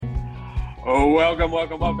Oh, welcome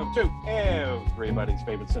to everybody's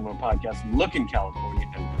favorite cinema podcast, Look in California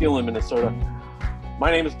and Feel in Minnesota. My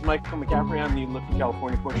name is Michael McCaffrey. I'm the Look in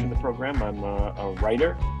California portion of the program. I'm a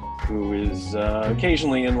writer who is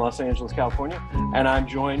occasionally in Los Angeles, California, and I'm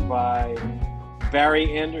joined by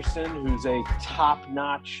Barry Anderson, who's a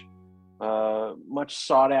top-notch, much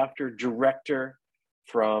sought-after director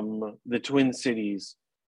from the Twin Cities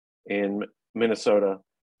in Minnesota.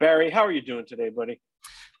 Barry, how are you doing today, buddy?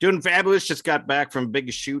 Doing fabulous. Just got back from a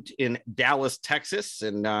big shoot in Dallas, Texas.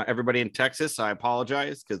 And everybody in Texas, I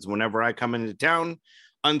apologize because whenever I come into town,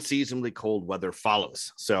 unseasonably cold weather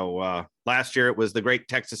follows. So last year it was the Great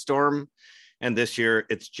Texas Storm. And this year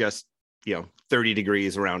it's just, 30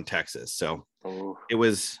 degrees around Texas. So it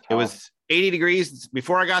was 80 degrees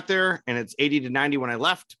before I got there. And it's 80 to 90 when I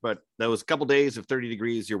left. But those couple days of 30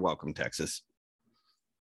 degrees, you're welcome, Texas.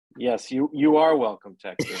 Yes, you are welcome,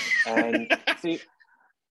 Texas. And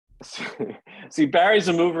see, Barry's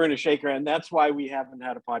a mover and a shaker, and that's why we haven't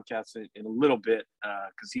had a podcast in a little bit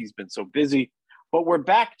because he's been so busy. But we're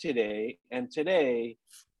back today, and today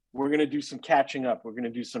we're going to do some catching up. We're going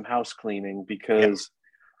to do some house cleaning because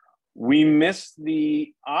we missed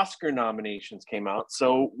the Oscar nominations came out.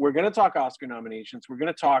 So we're going to talk Oscar nominations. We're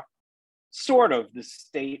going to talk sort of the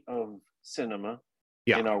state of cinema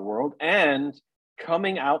in our world. And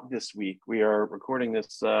coming out this week, we are recording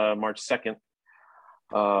this March 2nd,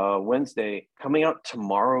 Wednesday. Coming out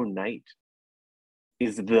tomorrow night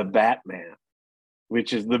is The Batman,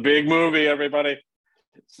 which is the big movie, everybody.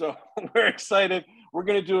 So we're excited. We're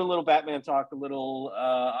going to do a little Batman talk, a little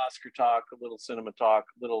Oscar talk, a little cinema talk,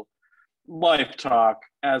 a little life talk,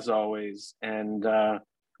 as always. And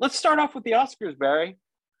let's start off with the Oscars, Barry.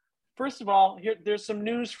 First of all, there's some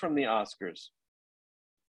news from the Oscars.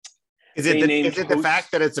 Is it the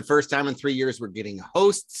fact that it's the first time in 3 years we're getting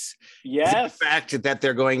hosts? Yes. Is it the fact that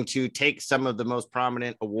they're going to take some of the most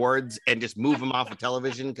prominent awards and just move them off of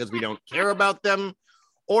television because we don't care about them?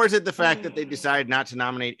 Or is it the fact that they decide not to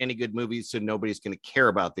nominate any good movies so nobody's going to care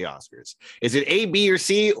about the Oscars? Is it A, B, or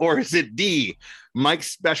C, or is it D?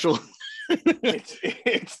 Mike's special.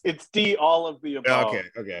 It's D, all of the above.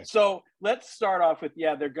 Okay. So let's start off with,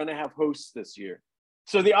 they're going to have hosts this year.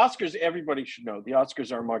 So the Oscars, everybody should know, the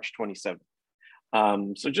Oscars are March 27th.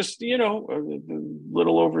 So just, a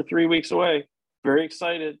little over 3 weeks away. Very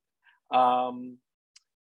excited. They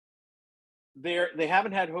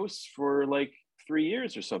haven't had hosts for like 3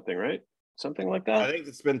 years or something, right? Something like that. I think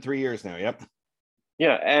it's been 3 years now. Yep.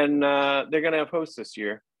 Yeah. And they're going to have hosts this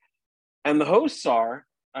year. And the hosts are,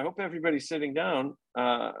 I hope everybody's sitting down,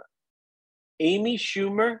 Amy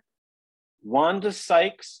Schumer, Wanda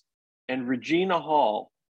Sykes, and Regina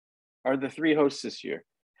Hall are the three hosts this year.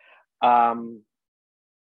 So,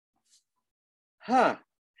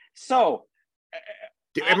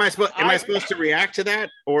 am I supposed to react to that,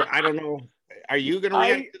 or I don't know? Are you going to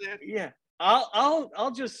react to that? Yeah,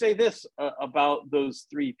 I'll just say this about those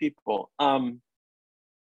three people.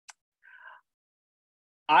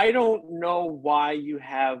 I don't know why you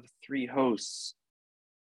have three hosts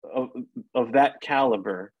of that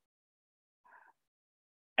caliber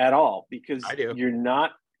at all, because you're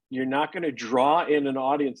not going to draw in an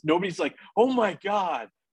audience. Nobody's like, oh my God,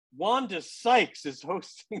 Wanda Sykes is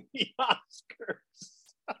hosting the Oscars.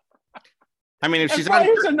 I mean, if she's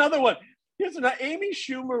here's another one. Amy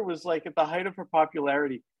Schumer was like at the height of her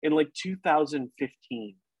popularity in like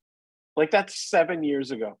 2015. Like that's 7 years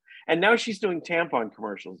ago. And now she's doing tampon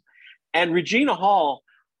commercials. And Regina Hall,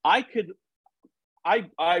 I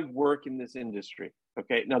work in this industry.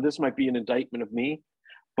 Okay. Now this might be an indictment of me,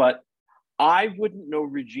 but I wouldn't know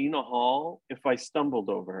Regina Hall if I stumbled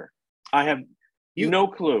over her. I have no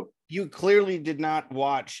clue. You clearly did not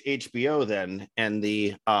watch HBO then, and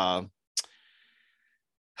the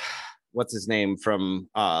what's his name from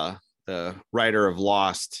the writer of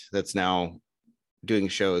Lost that's now doing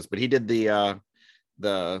shows, but he did the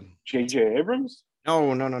J.J. Abrams?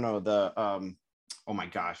 No. The oh my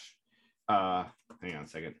gosh. Hang on a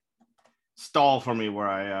second. Stall for me where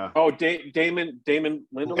I Damon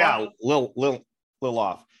Lindelof? Yeah, little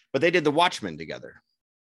off. But they did The Watchmen together.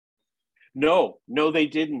 No, they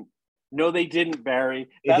didn't, Barry.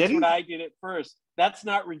 That's what I did at first. That's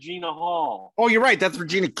not Regina Hall. Oh, you're right. That's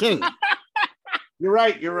Regina King. You're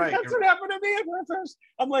right. That's what happened to me at first.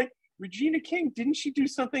 I'm like, Regina King, didn't she do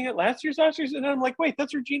something at last year's Oscars? And then I'm like, wait,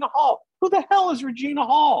 that's Regina Hall. Who the hell is Regina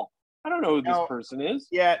Hall? I don't know who this person is.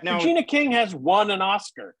 Yeah, no. Regina King has won an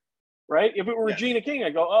Oscar. Right? If it were Regina King, I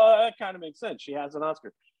go, oh, that kind of makes sense. She has an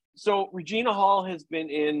Oscar. So Regina Hall has been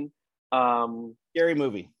in Scary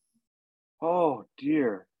Movie. Oh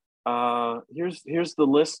dear. Here's the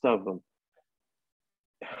list of them.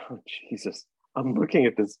 Oh, Jesus. I'm looking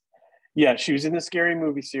at this. Yeah, she was in the Scary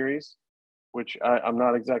Movie series, which I'm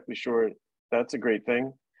not exactly sure. That's a great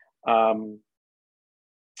thing. Um,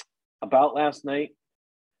 About Last Night,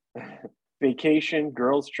 Vacation,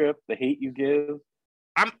 Girls Trip, The Hate You Give.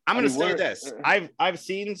 I'm going to say this. I've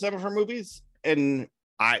seen some of her movies, and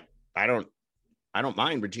I don't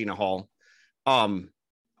mind Regina Hall.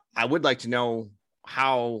 I would like to know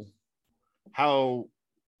how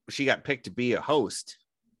she got picked to be a host.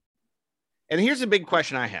 And here's a big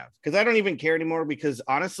question I have, because I don't even care anymore, because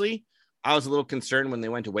honestly, I was a little concerned when they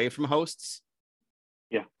went away from hosts.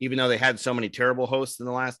 Yeah. Even though they had so many terrible hosts in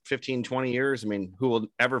the last 15, 20 years. I mean, who will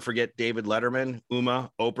ever forget David Letterman,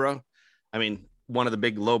 Uma, Oprah? I mean, one of the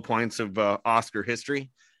big low points of Oscar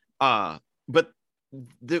history. But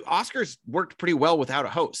the Oscars worked pretty well without a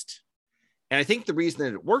host. And I think the reason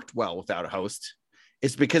that it worked well without a host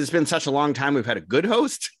is because it's been such a long time we've had a good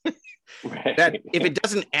host Right. that if it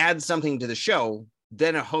doesn't add something to the show,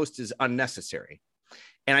 then a host is unnecessary.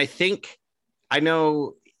 And I think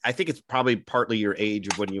it's probably partly your age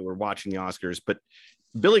of when you were watching the Oscars, but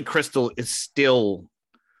Billy Crystal is still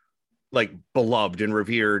like beloved and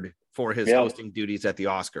revered for his hosting duties at the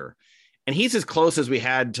Oscar. And he's as close as we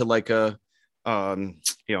had to like a Bob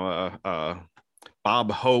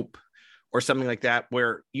Hope or something like that,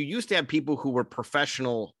 where you used to have people who were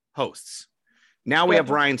professional hosts. Now we have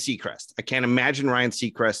Ryan Seacrest. I can't imagine Ryan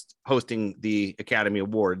Seacrest hosting the Academy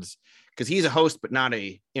Awards because he's a host, but not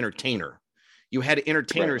a entertainer. You had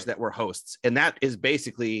entertainers that were hosts, and that is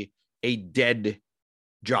basically a dead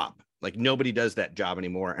job. Like nobody does that job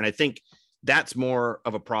anymore. And I think that's more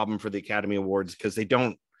of a problem for the Academy Awards because they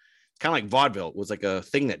don't, kind of like vaudeville. It was like a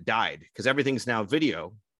thing that died because everything's now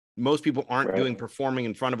video. Most people aren't doing performing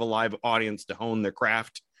in front of a live audience to hone their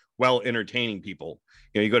craft while entertaining people.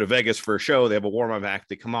 You go to Vegas for a show, they have a warm-up act,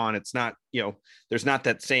 they come on. It's not, there's not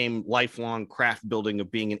that same lifelong craft building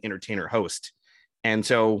of being an entertainer host. And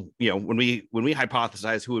so, when we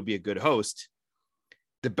hypothesize who would be a good host,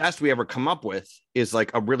 the best we ever come up with is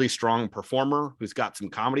like a really strong performer who's got some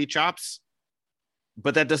comedy chops,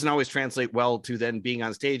 but that doesn't always translate well to then being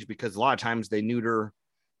on stage because a lot of times they neuter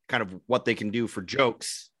kind of what they can do for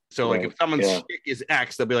jokes. So like if someone's shtick is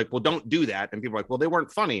X, they'll be like, well, don't do that. And people are like, well, they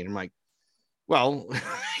weren't funny. And I'm like, well,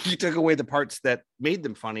 you took away the parts that made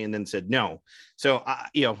them funny and then said no. So,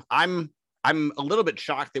 I'm a little bit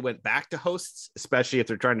shocked they went back to hosts, especially if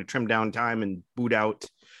they're trying to trim down time and boot out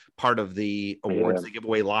part of the awards they give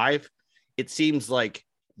away live. It seems like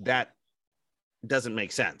that doesn't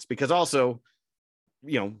make sense because also,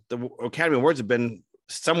 the Academy Awards have been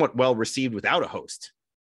somewhat well received without a host.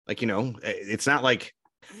 Like, it's not like,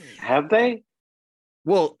 have they?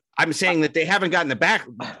 Well, I'm saying that they haven't gotten the back.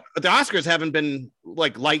 The Oscars haven't been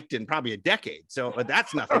liked in probably a decade. So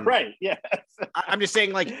that's nothing. Right. Yeah. I'm just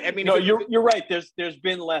saying no, you're right. There's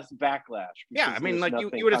been less backlash. Yeah. I mean, like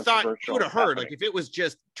you would have thought, you would have heard like if it was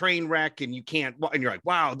just train wreck and you can't, and you're like,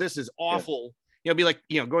 wow, this is awful. It'd be like,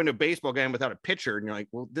 going to a baseball game without a pitcher. And you're like,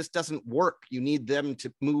 well, this doesn't work. You need them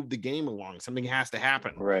to move the game along. Something has to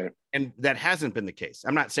happen. Right. And that hasn't been the case.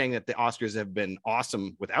 I'm not saying that the Oscars have been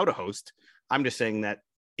awesome without a host. I'm just saying that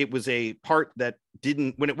it was a part that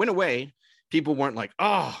when it went away, people weren't like,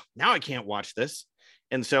 oh, now I can't watch this.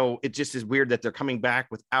 And so it just is weird that they're coming back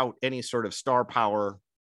without any sort of star power.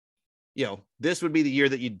 This would be the year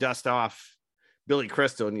that you dust off Billy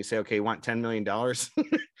Crystal and you say, okay, you want $10 million?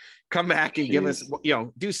 Come back and give us,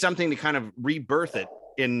 do something to kind of rebirth it.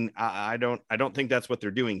 And I don't think that's what they're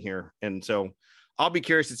doing here. And so I'll be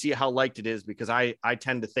curious to see how liked it is because I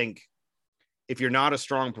tend to think if you're not a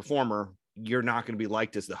strong performer, you're not going to be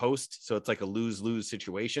liked as the host. So it's like a lose-lose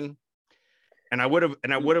situation. And I would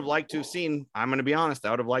have liked to have seen, I'm going to be honest,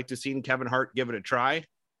 I would have liked to have seen Kevin Hart give it a try.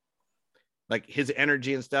 Like his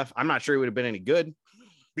energy and stuff. I'm not sure he would have been any good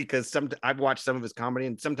because I've watched some of his comedy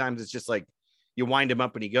and sometimes it's just like you wind him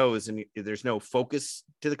up and he goes and there's no focus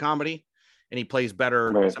to the comedy and he plays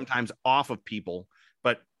better sometimes off of people,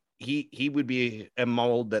 but he would be a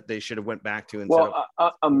mold that they should have went back to.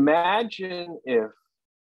 Imagine if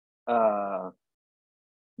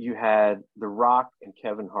you had The Rock and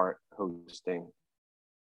Kevin Hart hosting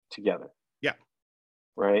together. Yeah.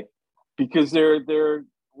 Right. Because they're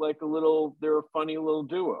like they're a funny little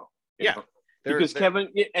duo. Yeah. Because Kevin,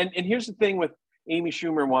 and here's the thing with Amy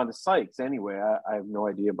Schumer and Wanda Sykes anyway, I have no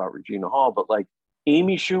idea about Regina Hall, but like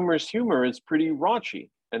Amy Schumer's humor is pretty raunchy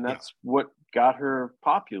and that's what got her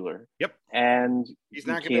popular. Yep. And he's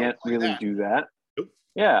not you can't really do that. Nope.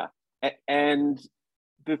 Yeah. And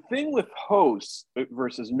the thing with hosts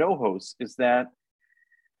versus no hosts is that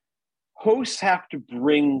hosts have to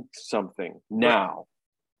bring something now.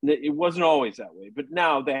 It wasn't always that way, but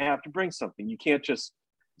now they have to bring something. You can't just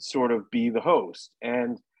sort of be the host.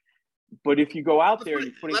 But if you go out there,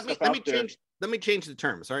 you're putting stuff out there. Let me change the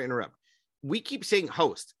term. Sorry to interrupt. We keep saying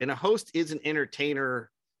host, and a host is an entertainer.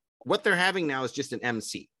 What they're having now is just an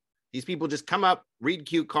MC. These people just come up, read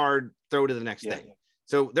cue card, throw to the next thing.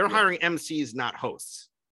 So they're hiring MCs, not hosts.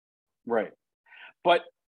 Right. But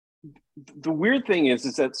the weird thing is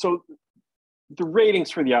that so the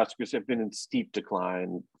ratings for the Oscars have been in steep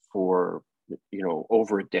decline for,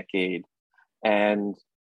 over a decade. And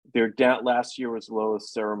their down last year was the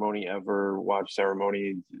lowest ceremony ever. Watch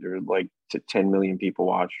ceremony, there were like 10 million people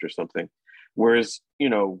watched or something. Whereas,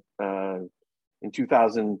 in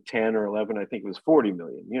 2010 or 11, I think it was 40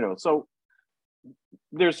 million, so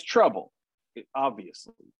there's trouble,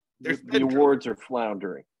 obviously. The awards are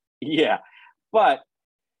floundering. Yeah. But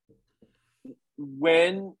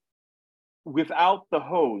without the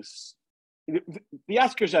hosts, the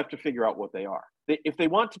Oscars have to figure out what they are. If they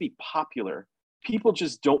want to be popular, people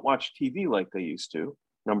just don't watch TV like they used to,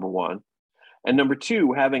 number one. And number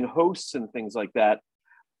two, having hosts and things like that,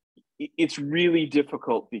 it's really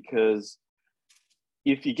difficult because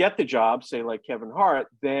if you get the job, say like Kevin Hart,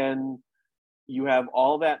 then you have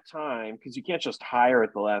all that time, because you can't just hire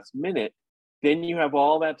at the last minute. Then you have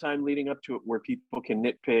all that time leading up to it where people can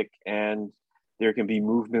nitpick and there can be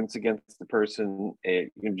movements against the person.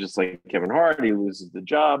 Just like Kevin Hart, he loses the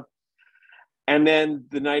job. And then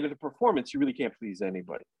the night of the performance, you really can't please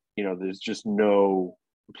anybody. There's just no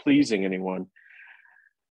pleasing anyone.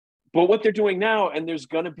 But what they're doing now, and there's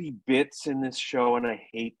going to be bits in this show, and I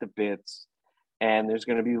hate the bits, and there's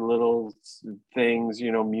going to be little things,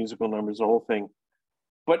 musical numbers, the whole thing.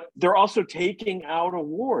 But they're also taking out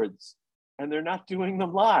awards, and they're not doing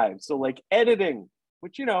them live. So like editing,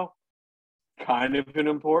 which, kind of an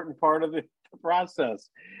important part of the process.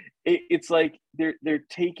 It's like they're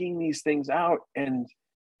taking these things out, and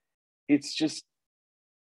it's just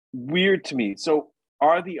weird to me. So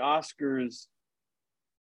are the Oscars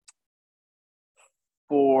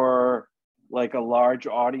for like a large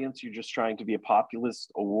audience, you're just trying to be a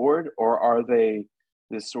populist award, or are they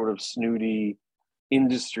this sort of snooty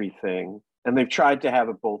industry thing? And they've tried to have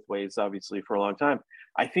it both ways, obviously, for a long time.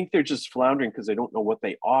 I think they're just floundering because they don't know what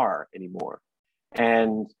they are anymore.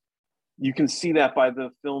 And you can see that by the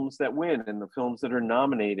films that win and the films that are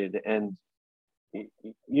nominated. And,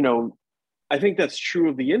 I think that's true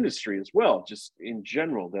of the industry as well, just in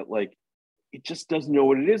general, that like, it just doesn't know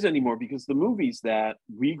what it is anymore, because the movies that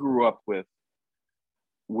we grew up with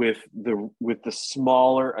the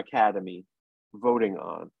smaller Academy voting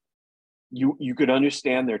on, you could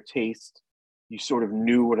understand their taste. You sort of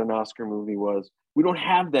knew what an Oscar movie was. We don't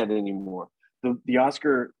have that anymore. The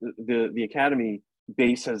Oscar, the Academy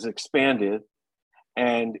base has expanded,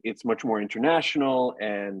 and it's much more international,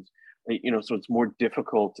 and so it's more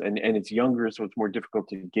difficult, and it's younger, so it's more difficult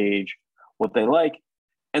to gauge what they like.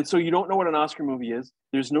 And so you don't know what an Oscar movie is.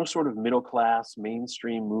 There's no sort of middle class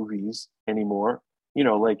mainstream movies anymore.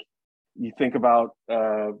 Like you think about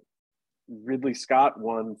Ridley Scott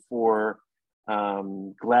won for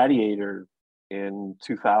Gladiator in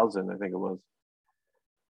 2000, I think it was.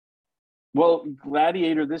 Well,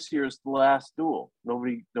 Gladiator this year is The Last Duel.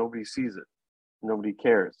 Nobody sees it. Nobody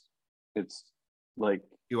cares. It's like,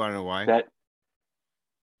 you want to know why? That.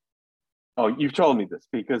 Oh, you've told me this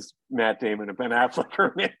because Matt Damon and Ben Affleck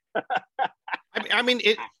are in it. I mean,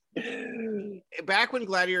 back when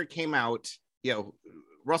Gladiator came out,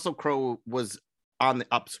 Russell Crowe was on the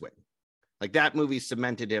upswing. Like that movie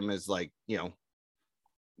cemented him as like,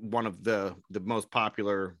 one of the most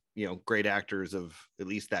popular, great actors of at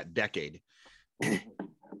least that decade.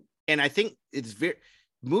 And I think it's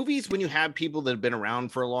movies, when you have people that have been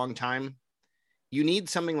around for a long time, you need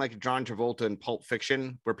something like John Travolta in Pulp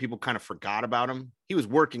Fiction, where people kind of forgot about him. He was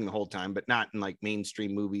working the whole time, but not in like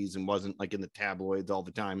mainstream movies, and wasn't like in the tabloids all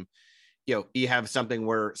the time. You have something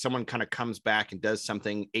where someone kind of comes back and does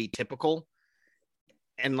something atypical.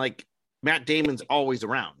 And like Matt Damon's always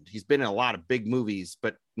around. He's been in a lot of big movies,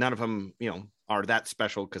 but none of them, are that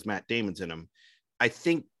special because Matt Damon's in them. I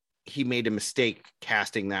think he made a mistake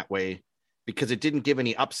casting that way because it didn't give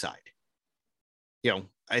any upside.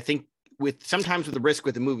 I think sometimes with the risk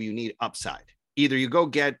with the movie, you need upside. Either you go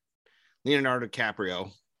get Leonardo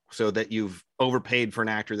DiCaprio so that you've overpaid for an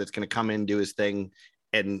actor that's going to come in, do his thing,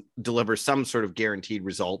 and deliver some sort of guaranteed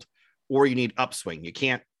result, or you need upswing. You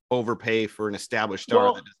can't overpay for an established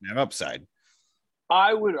star that doesn't have upside.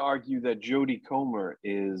 I would argue that Jodie Comer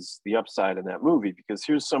is the upside in that movie, because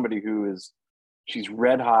here's somebody she's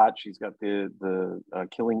red hot. She's got the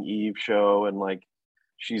Killing Eve show, and like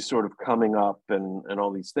she's sort of coming up and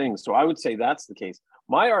all these things. So I would say that's the case.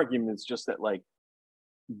 My argument is just that like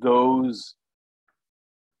those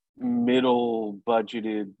middle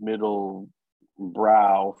budgeted, middle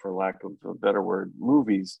brow, for lack of a better word,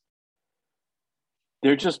 movies,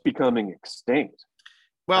 they're just becoming extinct.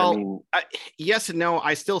 Well, I mean, yes and no.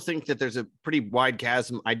 I still think that there's a pretty wide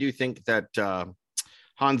chasm. I do think that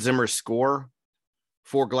Hans Zimmer's score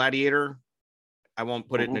for Gladiator, I won't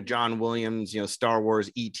put it in a John Williams, Star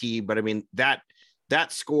Wars, E.T., but I mean that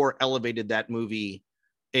score elevated that movie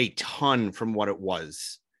a ton from what it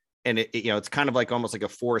was. And it's kind of like almost like a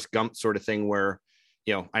Forrest Gump sort of thing where,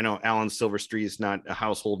 I know Alan Silverstreet is not a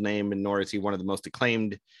household name, and nor is he one of the most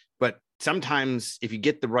acclaimed, but sometimes if you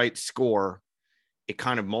get the right score, it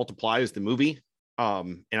kind of multiplies the movie.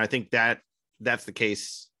 And I think that's the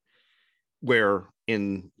case where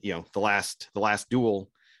in, the last duel,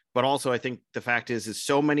 but also I think the fact is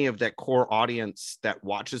so many of that core audience that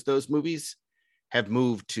watches those movies have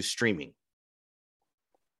moved to streaming.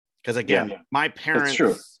 Because again, my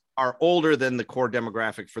parents are older than the core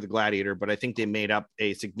demographic for the Gladiator, but I think they made up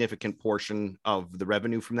a significant portion of the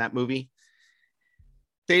revenue from that movie.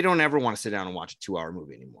 They don't ever want to sit down and watch a 2-hour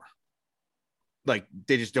movie anymore. Like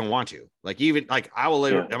they just don't want to. Like even like I will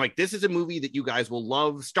later. I'm like, this is a movie that you guys will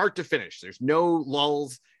love start to finish. There's no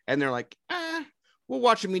lulls, and they're like, we'll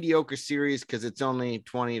watch a mediocre series because it's only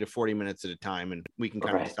 20 to 40 minutes at a time, and we can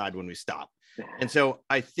kind of decide when we stop. And so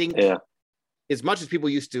I think, as much as people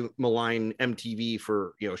used to malign MTV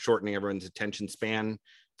for shortening everyone's attention span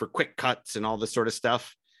for quick cuts and all this sort of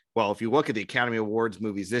stuff, well, if you look at the Academy Awards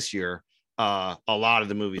movies this year, a lot of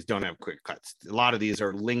the movies don't have quick cuts. A lot of these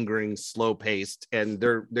are lingering, slow paced, and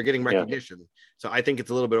they're getting recognition. So I think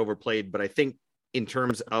it's a little bit overplayed, but I think in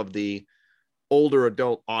terms of the older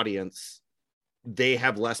adult audience, they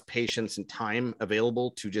have less patience and time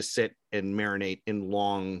available to just sit and marinate in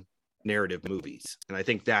long narrative movies. And I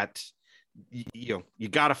think that, you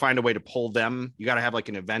got to find a way to pull them. You got to have like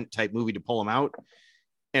an event type movie to pull them out.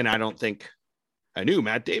 And I don't think a new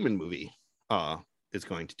Matt Damon movie is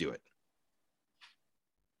going to do it.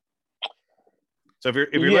 So if you're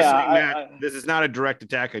listening, Matt, this is not a direct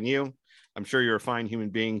attack on you. I'm sure you're a fine human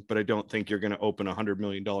being, but I don't think you're going to open $100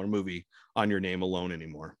 million movie on your name alone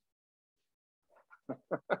anymore.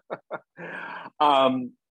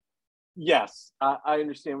 Yes, I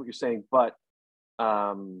understand what you're saying, but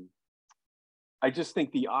I just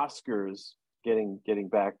think the Oscars, getting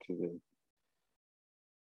back to the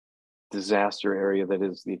disaster area that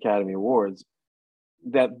is the Academy Awards,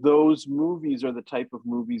 that those movies are the type of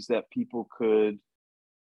movies that people could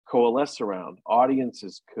coalesce around,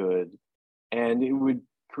 audiences could, and it would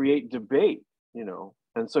create debate,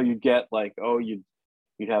 and so you'd get like, you'd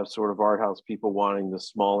have sort of art house people wanting the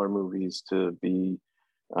smaller movies to be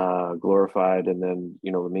glorified, and then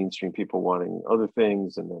the mainstream people wanting other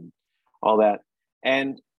things, and then all that.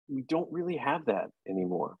 And we don't really have that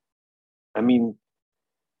anymore. I mean,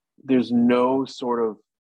 there's no sort of,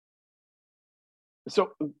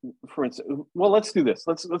 so for instance, well, let's do this.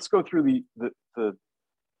 Let's go through the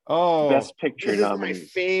best picture nominees. This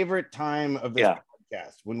is my favorite time of this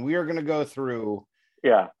podcast, when we are going to go through.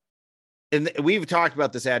 Yeah. And we've talked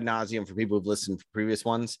about this ad nauseum for people who've listened to previous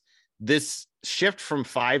ones. This shift from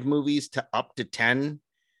 5 movies to up to 10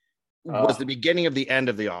 was the beginning of the end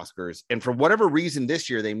of the Oscars. And for whatever reason, this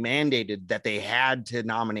year, they mandated that they had to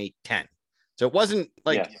nominate 10. So it wasn't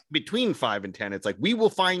like between 5 and 10. It's like, we will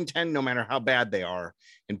find 10 no matter how bad they are.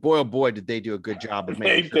 And boy, oh boy, did they do a good job of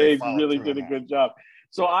making sure they really did a good job.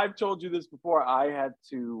 So I've told you this before. I had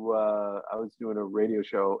to, I was doing a radio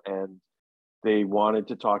show, and they wanted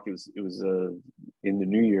to talk. It was in the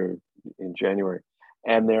new year in January.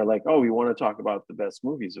 And they're like, we want to talk about the best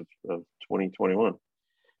movies of 2021.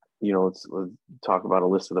 Let's talk about a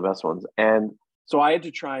list of the best ones. And so I had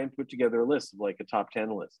to try and put together a list of like a top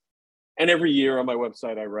 10 list. And every year on my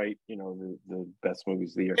website, I write, the best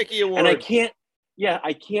movies of the year. And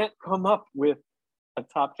I can't come up with a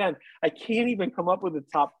top 10. I can't even come up with a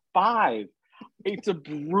top 5. It's a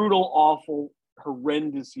brutal, awful,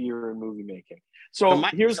 horrendous year in movie making. So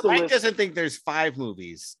Mike list. Doesn't think there's 5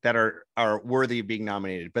 movies that are worthy of being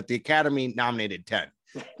nominated, but the Academy nominated 10.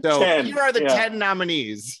 So 10, here are the 10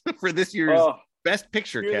 nominees for this year's Best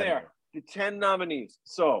Picture category. There, the 10 nominees.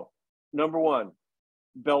 So number 1,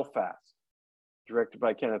 Belfast, directed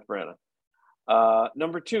by Kenneth Branagh.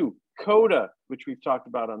 Number 2, Coda, which we've talked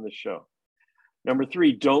about on this show. Number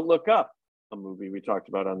 3, Don't Look Up, a movie we talked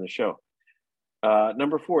about on this show.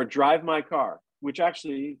 Number 4, Drive My Car, which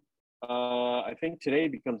actually I think today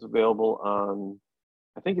becomes available on,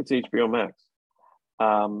 I think it's HBO Max.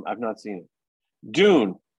 I've not seen it.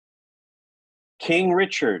 Dune, King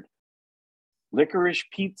Richard, Licorice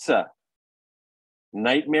Pizza,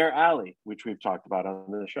 Nightmare Alley, which we've talked about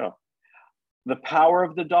on the show, The Power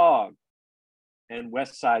of the Dog, and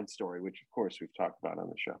West Side Story, which of course we've talked about on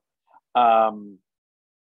the show.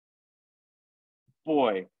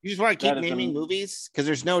 Boy, you just want to keep naming movies because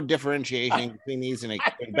there's no differentiation between these and a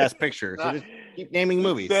Best Picture. So just keep naming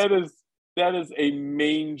movies. That is a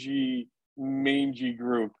mangy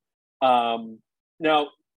group. Now,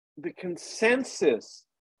 the consensus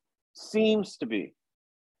seems to be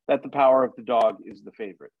that The Power of the Dog is the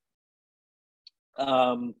favorite.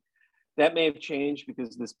 That may have changed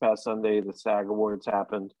because this past Sunday the SAG Awards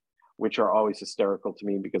happened, which are always hysterical to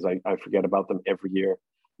me because I forget about them every year.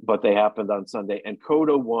 But they happened on Sunday, and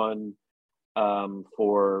Coda won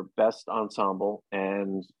for Best Ensemble,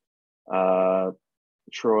 and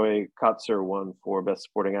Troy Kotsur won for Best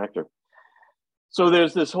Supporting Actor. So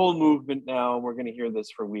there's this whole movement now, and we're going to hear this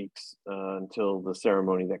for weeks until the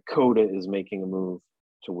ceremony, that Coda is making a move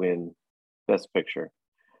to win Best Picture.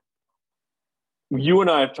 You and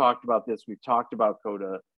I have talked about this. We've talked about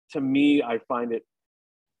Coda. To me, I find it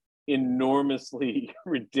enormously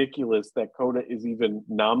ridiculous that Coda is even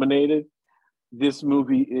nominated. This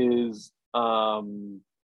movie is, to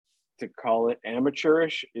call it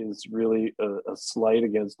amateurish is really a slight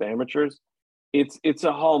against amateurs. It's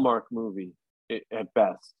a Hallmark movie at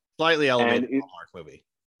best. Slightly elevated Hallmark movie.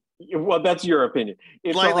 Well, that's your opinion.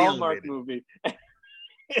 It's slightly a Hallmark movie.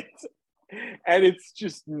 It's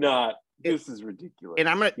just not. This is ridiculous. And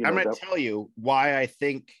I'm gonna tell you why I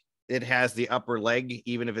think it has the upper leg,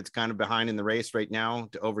 even if it's kind of behind in the race right now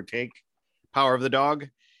to overtake Power of the Dog.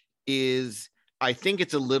 Is I think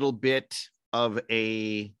it's a little bit of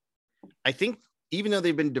a. I think even though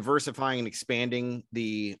they've been diversifying and expanding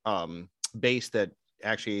the base that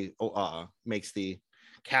actually makes the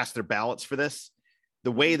cast their ballots for this,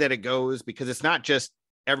 the way that it goes, because it's not just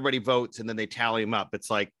everybody votes and then they tally them up.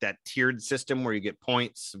 It's like that tiered system where you get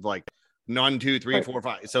points of like 1, 2, 3, 4,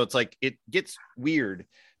 5. So it's like it gets weird.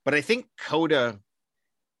 But I think Coda,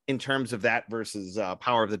 in terms of that versus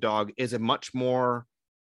Power of the Dog, is a much more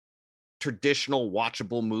traditional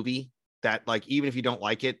watchable movie that, like, even if you don't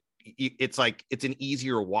like it, it's like it's an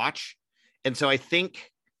easier watch. And so I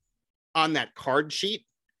think on that card sheet,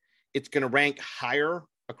 it's going to rank higher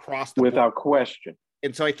across the without board. Question.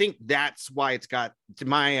 And so I think that's why it's got, to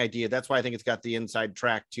my idea, that's why I think it's got the inside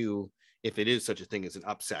track to, if it is such a thing as an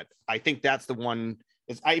upset. I think that's the one.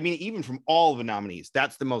 I mean, even from all of the nominees,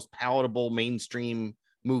 that's the most palatable mainstream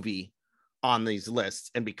movie on these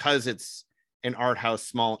lists. And because it's an art house,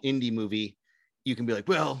 small indie movie, you can be like,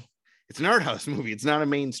 well, it's an art house movie. It's not a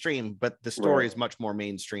mainstream, but the story is much more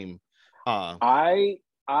mainstream. I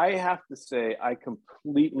have to say, I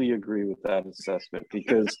completely agree with that assessment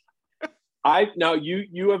because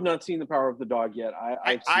you have not seen The Power of the Dog yet.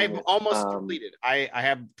 I've almost completed. I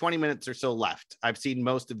have 20 minutes or so left. I've seen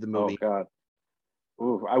most of the movie. Oh God.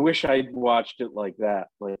 Ooh, I wish I'd watched it like that,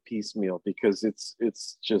 like piecemeal, because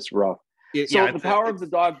it's just rough. The Power of the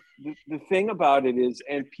Dog, the thing about it is,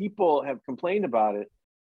 and people have complained about it,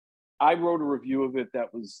 I wrote a review of it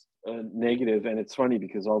that was negative, and it's funny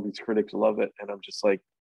because all these critics love it, and I'm just like,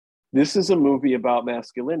 this is a movie about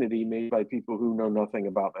masculinity made by people who know nothing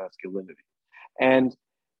about masculinity. And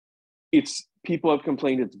people have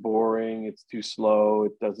complained it's boring, it's too slow,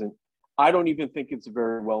 I don't even think it's a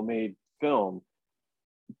very well-made film,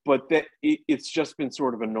 but that it's just been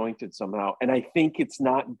sort of anointed somehow. And I think it's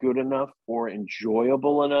not good enough or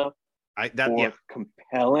enjoyable enough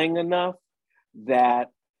compelling enough that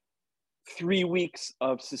 3 weeks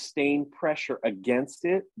of sustained pressure against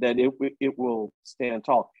it, that it will stand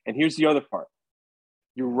tall. And here's the other part.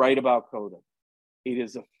 You're right about Coda. It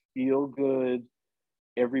is a feel good.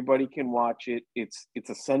 Everybody can watch it. It's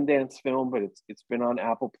a Sundance film, but it's been on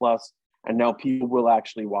Apple Plus, and now people will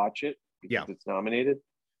actually watch it because it's nominated.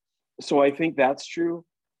 So I think that's true.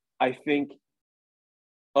 I think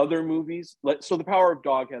other movies, so The Power of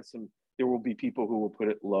Dog there will be people who will put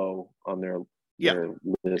it low on their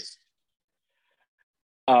list.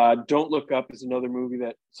 Don't Look Up is another movie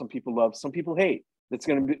that some people love, some people hate. It's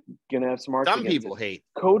gonna have some marks. Some people hate.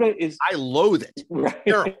 Coda is. I loathe it.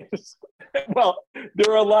 Right. Well,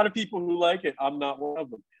 there are a lot of people who like it. I'm not one of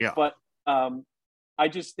them. Yeah. But I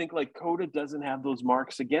just think like Coda doesn't have those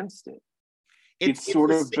marks against it. It's sort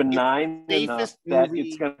of benign enough that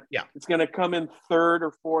it's gonna come in third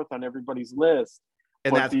or fourth on everybody's list.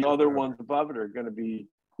 And but the other ones above it are gonna be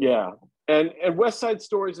And West Side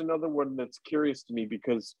Story is another one that's curious to me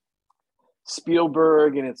because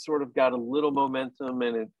Spielberg, and it's sort of got a little momentum,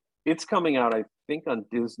 and it's coming out, I think, on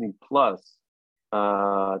Disney Plus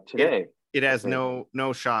today. It has no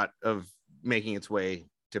shot of making its way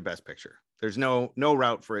to Best Picture. There's no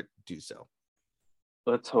route for it to do so.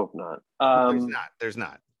 Let's hope not. There's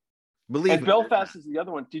not. Believe and me. Belfast is the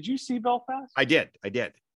other one. Did you see Belfast? I did.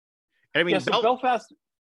 I mean, so Belfast.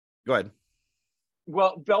 Go ahead.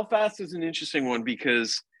 Well, Belfast is an interesting one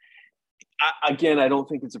because, again, I don't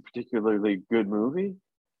think it's a particularly good movie.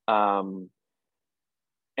 And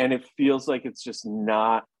it feels like it's just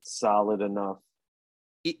not solid enough.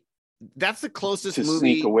 That's the closest to movie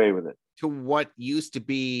sneak away with it to what used to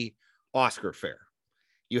be Oscar fare.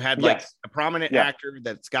 You had like a prominent actor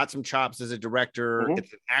that's got some chops as a director. Mm-hmm.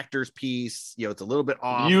 It's an actor's piece. You know, it's a little bit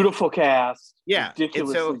off. Beautiful cast. Yeah.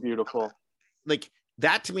 Ridiculously beautiful. Like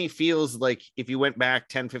that to me feels like if you went back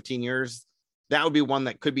 10, 15 years, that would be one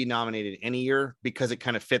that could be nominated any year because it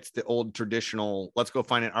kind of fits the old traditional, let's go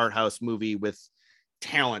find an art house movie with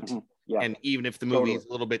talent. Mm-hmm. Yeah. And even if the movie is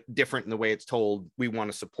a little bit different in the way it's told, we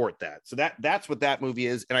want to support that. So that's what that movie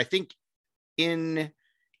is. And I think in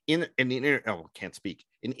can't speak.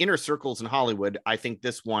 In inner circles in Hollywood, I think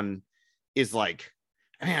this one is like,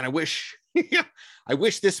 man, I wish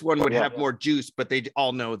this one would have more juice, but they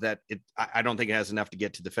all know that I don't think it has enough to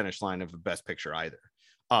get to the finish line of the best picture either.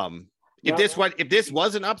 If this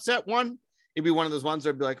was an upset one, it'd be one of those ones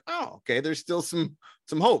that'd be like, oh, okay, there's still some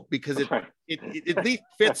hope because it at least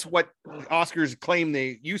fits what Oscars claim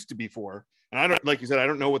they used to be for. And I don't, like you said, I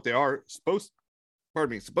don't know what they are supposed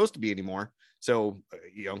to be anymore. So,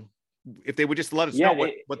 if they would just let us know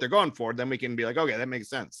what they're going for, then we can be like, okay, that makes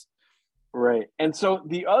sense. Right. And so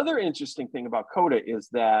the other interesting thing about Coda is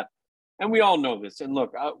that, and we all know this, and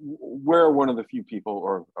look, we're one of the few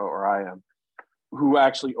people, or I am, who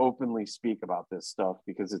actually openly speak about this stuff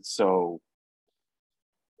because it's so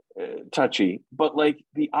touchy. But like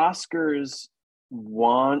the Oscars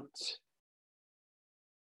want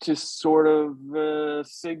to sort of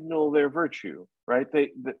signal their virtue, right?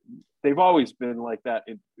 They've always been like that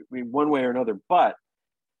in one way or another, but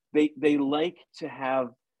they like to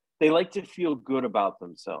feel good about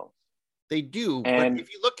themselves. They do. And but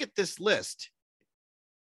if you look at this list,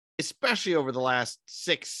 especially over the last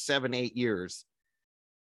 6, 7, 8 years,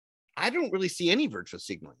 I don't really see any virtual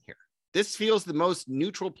signaling here. This feels the most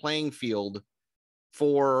neutral playing field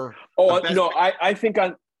for. I think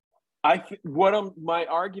my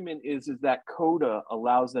argument is that Coda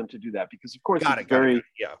allows them to do that because of course it's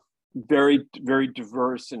very, very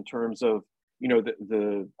diverse in terms of,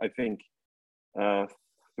 I think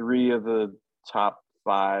 3 of the top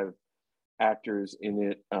 5 actors in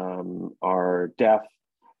it are deaf,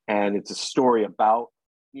 and it's a story about,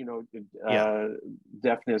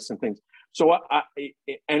 deafness and things. So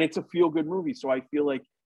and it's a feel-good movie. So I feel like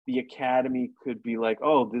the Academy could be like,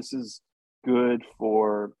 oh, this is good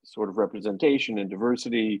for sort of representation and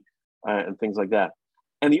diversity and things like that.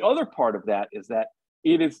 And the other part of that is that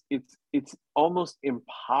it's almost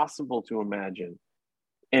impossible to imagine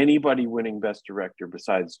anybody winning Best Director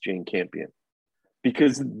besides Jane Campion,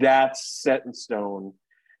 because that's set in stone.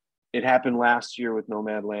 It happened last year with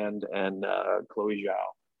Nomadland and Chloe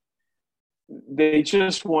Zhao. They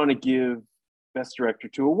just want to give Best Director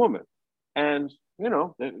to a woman, and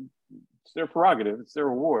it's their prerogative, it's their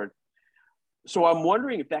award. So I'm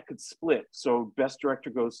wondering if that could split. So Best Director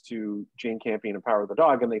goes to Jane Campion and Power of the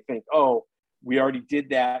Dog, and they think, oh, we already did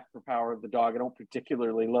that for Power of the Dog. I don't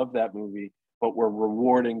particularly love that movie, but we're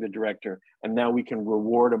rewarding the director. And now we can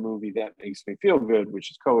reward a movie that makes me feel good,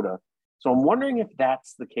 which is Coda. So I'm wondering if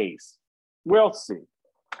that's the case. We'll see.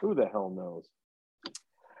 Who the hell knows?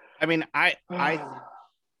 I mean, I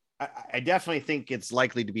definitely think it's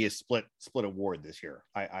likely to be a split award this year.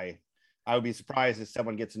 I would be surprised if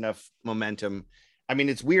someone gets enough momentum. I mean,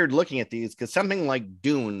 it's weird looking at these because something like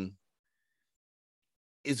Dune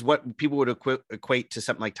is what people would equate to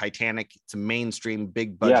something like Titanic. It's a mainstream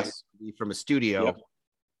big budget movie from a studio,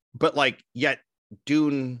 but like yet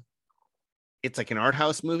Dune, it's like an art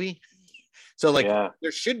house movie. So like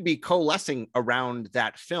there should be coalescing around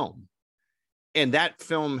that film, and that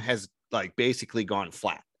film has like basically gone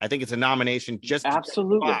flat. I think it's a nomination just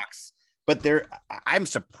absolutely to box. But I'm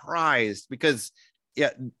surprised because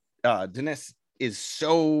Denis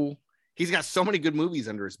he's got so many good movies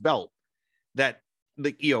under his belt that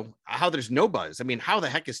how there's no buzz. I mean, how the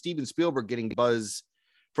heck is Steven Spielberg getting buzz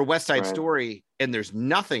for West Side Story and there's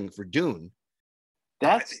nothing for Dune?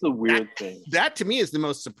 That's the weird thing. That to me is the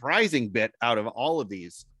most surprising bit out of all of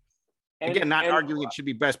these. Again, not arguing it should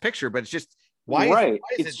be Best Picture, but it's just why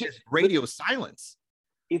is it just radio silence?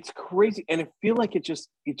 It's crazy, and I feel like it just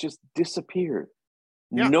disappeared.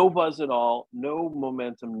 Yeah. No buzz at all, no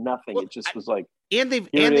momentum, nothing. Well, it just was like, and they've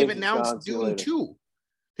announced Dune 2.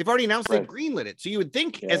 They've already announced they've greenlit it. So you would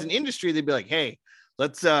think as an industry they'd be like, hey,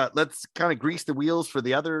 let's kind of grease the wheels for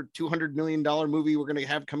the other $200 million movie we're going to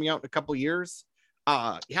have coming out in a couple of years.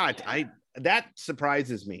 Yeah, I that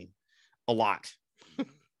surprises me a lot.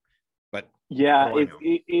 But Yeah, what do I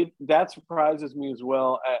know? it that surprises me as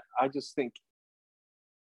well. I just think,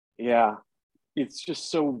 yeah, it's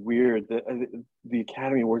just so weird that the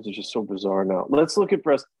Academy Awards are just so bizarre now. Let's look at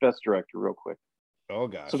best director real quick. Oh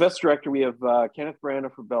So gosh. best director, we have Kenneth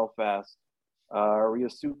Branagh for Belfast,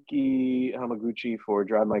 Ryosuke Hamaguchi for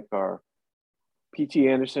Drive My Car, P.T.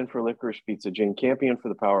 Anderson for Licorice Pizza, Jane Campion for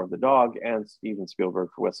The Power of the Dog, and Steven Spielberg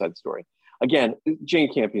for West Side Story. Again,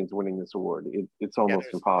 Jane Campion's winning this award. It's Yeah, almost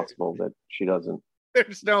impossible that she doesn't.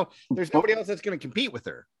 there's nobody else that's going to compete with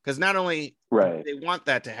her, because not only Right. they want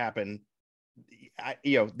that to happen,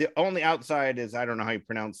 the only outside is, I don't know how you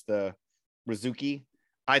pronounce the Rizuki.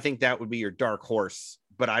 I think that would be your dark horse,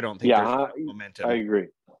 but I don't think there's momentum. I agree.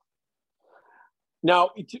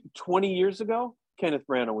 Now, 20 years ago, Kenneth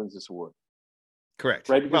Branagh wins this award. Correct.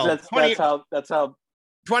 Right, because that's how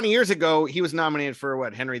 20 years ago he was nominated for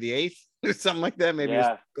what, Henry VIII or something like that. Maybe it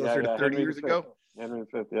was closer to 30 Henry years ago. Henry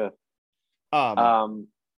V, yeah.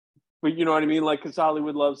 But you know what I mean? Like, because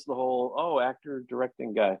Hollywood loves the whole actor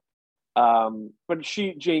directing guy. But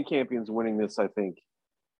Jane Campion's winning this, I think.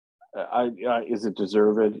 Is it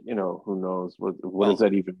deserved? Who knows? What does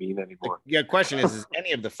that even mean anymore? The question is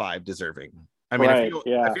any of the 5 deserving? I mean, right,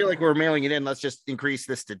 I feel like we're mailing it in. Let's just increase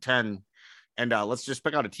this to 10, and let's just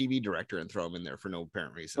pick out a TV director and throw him in there for no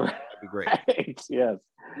apparent reason. That'd be great. Right, yes.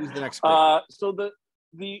 Who's the next? So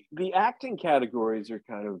the acting categories are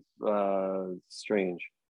kind of strange.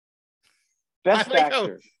 Best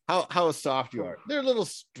actor. How soft you are. They're a little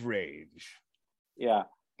strange. Yeah.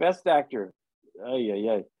 Best actor.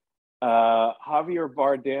 Javier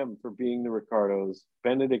Bardem for Being the Ricardos.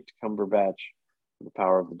 Benedict Cumberbatch for The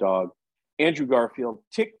Power of the Dog. Andrew Garfield,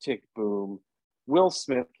 Tick, Tick, Boom. Will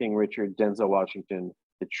Smith, King Richard. Denzel Washington,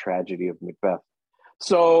 The Tragedy of Macbeth.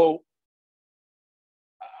 So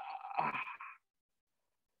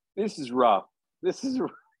this is rough. This is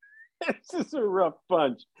a rough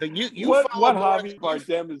bunch. So you what Javier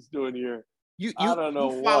Bardem is doing here? I don't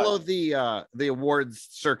know. You follow the awards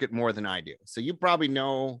circuit more than I do, so you probably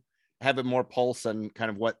have a more pulse on kind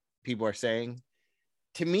of what people are saying.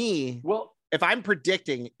 To me, well, if I'm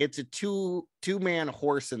predicting, it's a two-man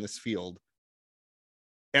horse in this field,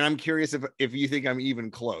 and I'm curious if you think I'm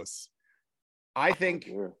even close. I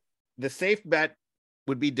think the safe bet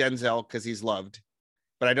would be Denzel because he's loved,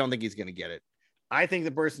 but I don't think he's going to get it. I think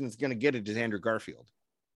the person that's going to get it is Andrew Garfield.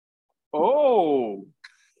 Oh,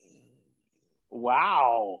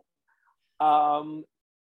 wow.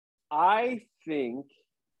 I think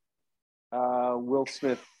Will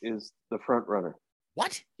Smith is the front runner.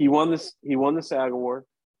 What? He won the SAG Award.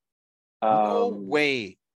 No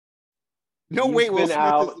way. No way Will Smith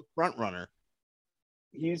is the front runner.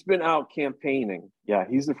 He's been out campaigning. Yeah,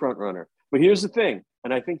 he's the front runner. But here's the thing,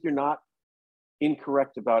 and I think you're not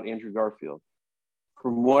incorrect about Andrew Garfield.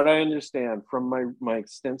 From what I understand from my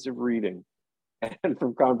extensive reading and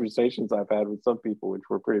from conversations I've had with some people, which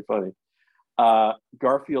were pretty funny,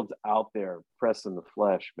 Garfield's out there pressing the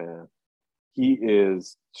flesh, man. He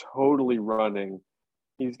is totally running.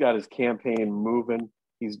 He's got his campaign moving.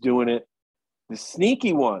 He's doing it. The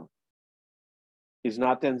sneaky one is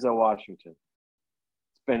not Denzel Washington.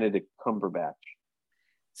 It's Benedict Cumberbatch.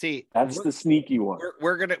 See, that's the sneaky one.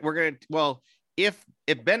 We're gonna. Well, if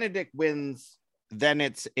Benedict wins, then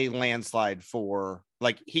it's a landslide for,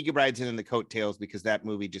 like, he rides in the coattails because that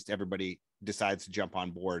movie just everybody decides to jump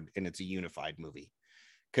on board and it's a unified movie.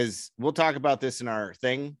 Because we'll talk about this in our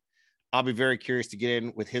thing. I'll be very curious to get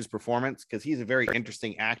in with his performance because he's a very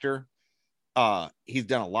interesting actor. He's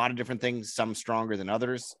done a lot of different things, some stronger than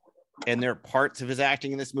others. And there are parts of his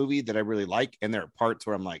acting in this movie that I really like. And there are parts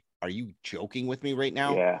where I'm like, are you joking with me right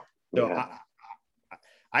now? Yeah. So yeah.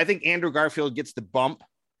 I think Andrew Garfield gets the bump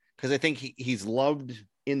because I think he's loved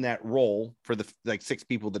in that role for the 6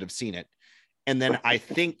 people that have seen it. And then I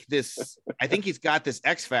think he's got this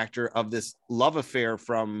X factor of this love affair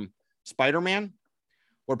from Spider-Man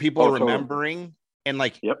where people are remembering and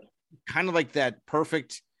kind of like that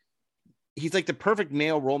perfect. He's like the perfect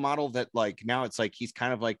male role model that now it's like he's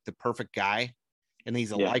kind of like the perfect guy and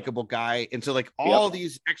he's a likable guy. And so all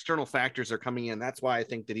these external factors are coming in. That's why I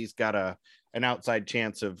think that he's got an outside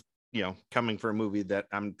chance of, coming for a movie that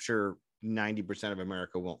I'm sure 90% of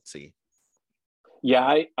America won't see.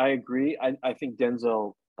 Yeah, I agree. I think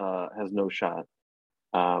Denzel has no shot.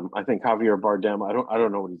 I think Javier Bardem, I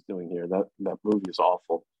don't know what he's doing here. That movie is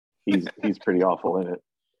awful. He's pretty awful in it.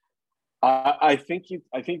 I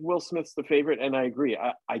think Will Smith's the favorite, and I agree.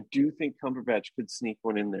 I do think Cumberbatch could sneak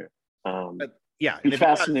one in there. Yeah, it's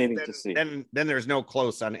fascinating to see. Then there's no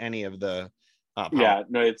close on any of the Yeah,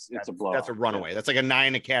 no, it's a blow. That's a runaway. That's like a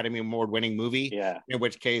 9 Academy Award winning movie. Yeah. In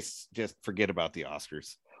which case, just forget about the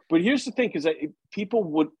Oscars. But here's the thing, because people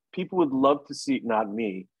would love to see, not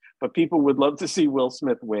me, but people would love to see Will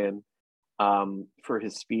Smith win for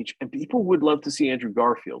his speech, and people would love to see Andrew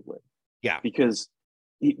Garfield win. Yeah, because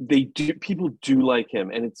people do like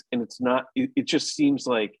him, and it's not. It just seems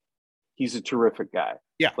like he's a terrific guy.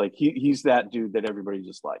 Yeah, like he's that dude that everybody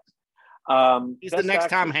just likes. He's the next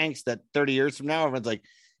Tom Hanks that 30 years from now everyone's like,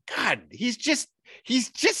 God, he's just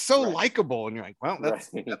so likable, and you're like, well,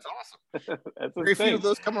 that's awesome. That's very few of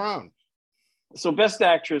those come around. So best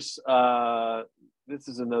actress, this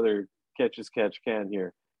is another catch as catch can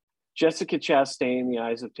here. Jessica Chastain, The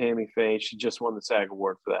Eyes of Tammy Faye, she just won the SAG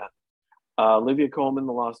award for that. Olivia Colman,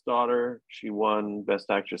 The Lost Daughter, she won best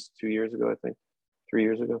actress 2 years ago, I think. 3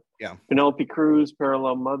 years ago. Yeah. Penelope Cruz,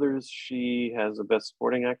 Parallel Mothers, she has a best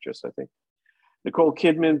supporting actress, I think. Nicole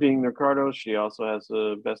Kidman, being Ricardo, she also has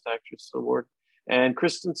a best actress award. And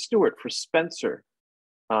Kristen Stewart for Spencer.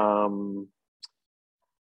 I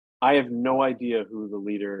have no idea who the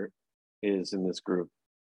leader is in this group.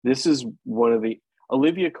 This is one of the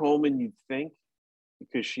Olivia Colman, you'd think,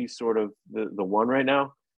 because she's sort of the one right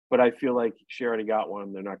now. But I feel like she already got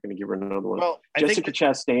one. They're not going to give her another one. Well, Jessica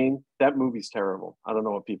Chastain, that movie's terrible. I don't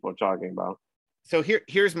know what people are talking about. So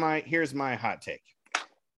here's my hot take.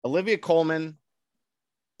 Olivia Colman,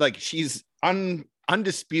 like, she's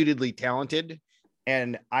undisputedly talented,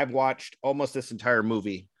 and I've watched almost this entire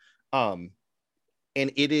movie. And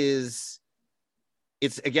it's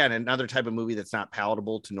again another type of movie that's not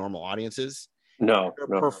palatable to normal audiences. No. Her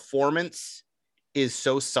performance is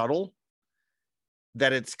so subtle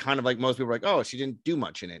that it's kind of like most people are like, oh, she didn't do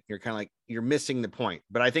much in it. You're kind of like, you're missing the point.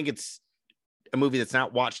 But I think it's a movie that's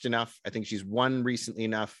not watched enough. I think she's won recently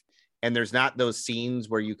enough. And there's not those scenes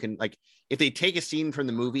where you can, like, if they take a scene from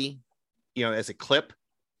the movie, as a clip,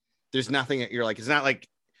 there's nothing that you're like, it's not like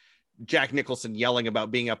Jack Nicholson yelling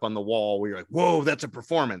about being up on the wall where you're like, whoa, that's a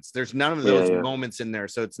performance. There's none of those moments in there.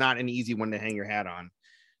 So it's not an easy one to hang your hat on.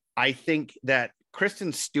 I think that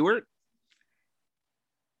Kristen Stewart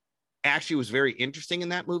actually was very interesting in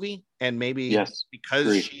that movie, and maybe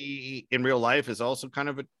because she in real life is also kind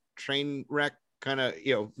of a train wreck, kind of,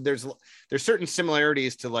 there's certain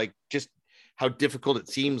similarities to, like, just how difficult it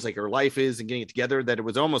seems like her life is and getting it together, that it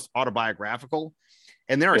was almost autobiographical.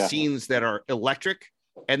 And there are scenes that are electric,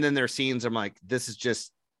 and then there are scenes I'm like, this is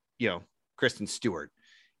just Kristen Stewart,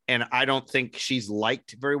 and I don't think she's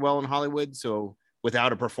liked very well in Hollywood. So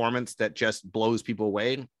without a performance that just blows people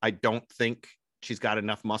away, I don't think she's got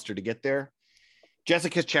enough muster to get there.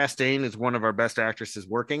 Jessica Chastain is one of our best actresses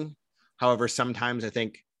working. However, sometimes I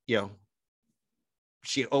think,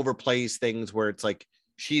 she overplays things where it's like,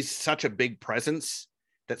 she's such a big presence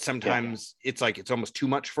that sometimes it's like, it's almost too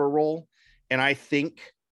much for a role. And I think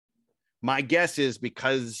my guess is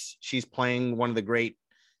because she's playing one of the great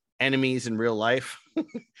enemies in real life,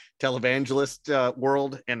 televangelist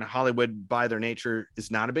world, and Hollywood by their nature is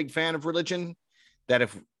not a big fan of religion, that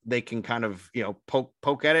if they can kind of,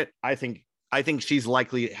 poke at it, I think she's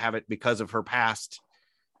likely to have it because of her past,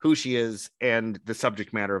 who she is, and the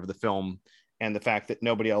subject matter of the film, and the fact that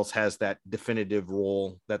nobody else has that definitive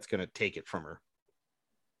role that's going to take it from her.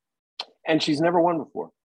 And she's never won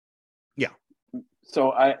before. Yeah.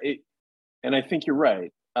 So I think you're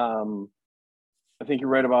right. I think you're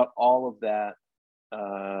right about all of that.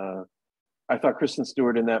 I thought Kristen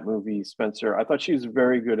Stewart in that movie, Spencer, I thought she was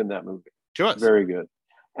very good in that movie. She was very good.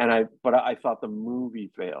 And I thought the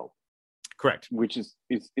movie failed. Correct. Which is,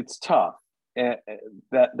 it's tough. That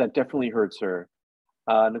definitely hurts her.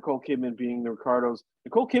 Nicole Kidman being the Ricardos.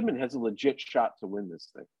 Nicole Kidman has a legit shot to win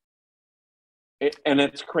this thing. And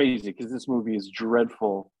it's crazy because this movie is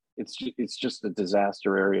dreadful. It's just a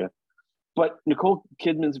disaster area. But Nicole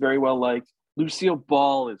Kidman's very well liked. Lucille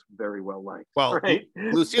Ball is very well liked. Well, right?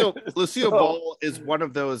 Lucille Ball is one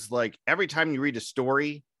of those, like, every time you read a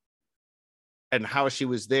story and how she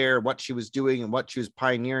was there, what she was doing, and what she was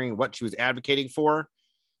pioneering, what she was advocating for,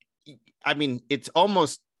 I mean, it's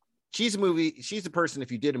almost, she's the person,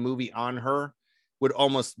 if you did a movie on her, would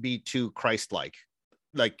almost be too Christ-like.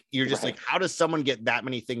 Like, you're just like, how does someone get that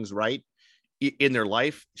many things right in their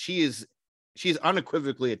life? She's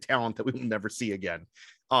unequivocally a talent that we will never see again.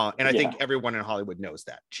 And I think everyone in Hollywood knows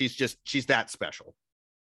that. She's that special.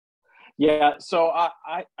 Yeah, so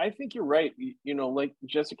I think you're right. Like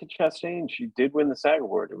Jessica Chastain, she did win the SAG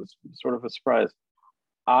award. It was sort of a surprise.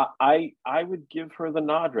 I would give her the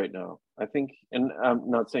nod right now. I think, and I'm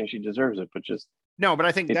not saying she deserves it, but just no. But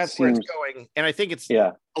I think that's where it's going, and I think it's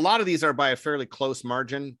a lot of these are by a fairly close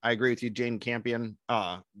margin. I agree with you, Jane Campion.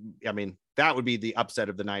 I mean, that would be the upset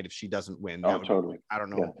of the night if she doesn't win. That would totally. I don't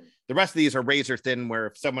know. Yeah. The rest of these are razor thin, where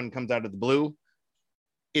if someone comes out of the blue,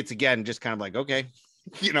 it's again just kind of like, okay,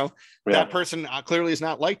 that person clearly is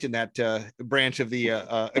not liked in that branch of the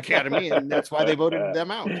academy, and that's why they voted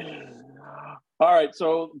them out. All right,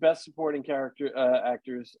 so best supporting character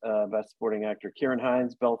actors, best supporting actor: Kieran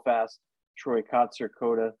Hines, Belfast; Troy Kotzer,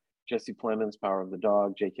 Coda; Jesse Plemons, Power of the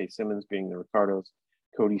Dog; J.K. Simmons, Being the Ricardos;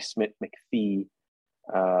 Cody Smith-McPhee,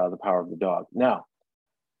 The Power of the Dog. Now,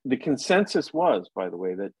 the consensus was, by the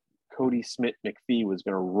way, that Cody Smith-McPhee was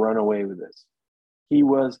going to run away with this. He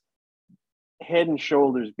was head and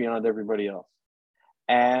shoulders beyond everybody else.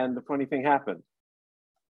 And the funny thing happened.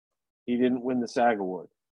 He didn't win the SAG award.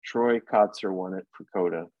 Troy Kotzer won it for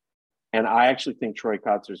Coda. And I actually think Troy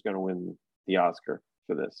Kotzer is going to win the Oscar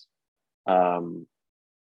for this.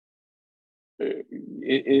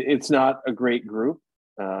 It's not a great group.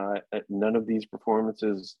 None of these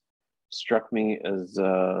performances struck me as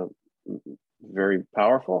very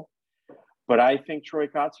powerful. But I think Troy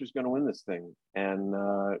Kotzer is going to win this thing. And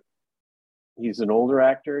he's an older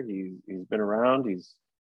actor. He's been around. He's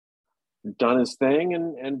done his thing,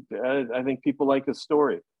 and I think people like his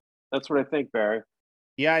story. That's what I think, Barry.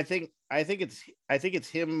 Yeah, I think it's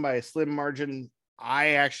him by a slim margin.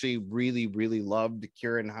 I actually really, really loved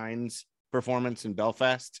Kieran Hines' performance in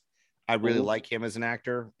Belfast. I really like him as an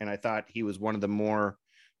actor, and I thought he was one of the more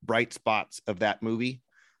bright spots of that movie.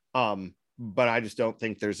 But I just don't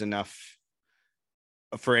think there's enough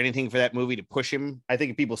for anything for that movie to push him. I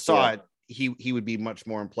think if people saw it, he would be much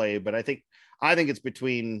more in play. But I think it's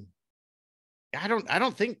between.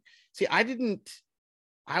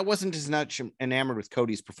 I wasn't as much enamored with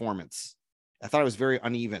Cody's performance. I thought it was very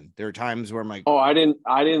uneven. There are times where I'm like, I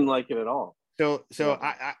didn't like it at all. So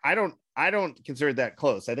I don't consider that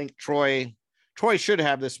close. I think Troy should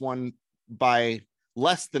have this one by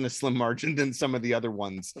less than a slim margin than some of the other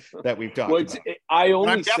ones that we've talked about.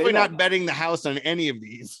 I'm definitely not betting the house on any of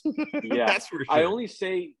these. Yeah, that's for sure. I only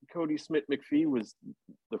say Cody Smith-McPhee was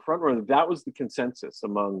the front runner. That was the consensus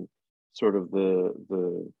among sort of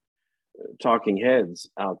the talking heads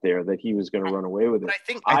out there, that he was going to run away with it.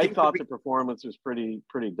 I thought the performance was pretty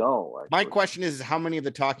dull. Actually. My question is how many of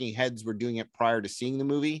the talking heads were doing it prior to seeing the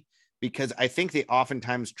movie? Because I think they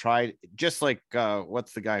oftentimes tried, just like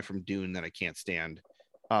what's the guy from Dune that I can't stand?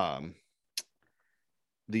 The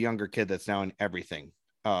younger kid that's now in everything.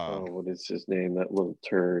 What is his name? That little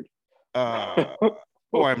turd.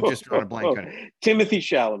 I'm just drawing a blank on it. Timothée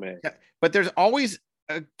Chalamet. Yeah, but there's always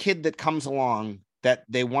a kid that comes along that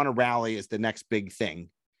they want to rally as the next big thing.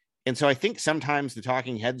 And so I think sometimes the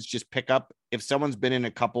talking heads just pick up if someone's been in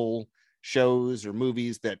a couple shows or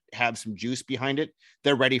movies that have some juice behind it,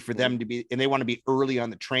 they're ready for them to be, and they want to be early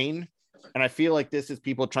on the train. And I feel like this is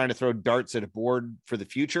people trying to throw darts at a board for the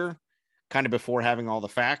future, kind of before having all the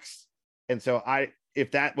facts. And so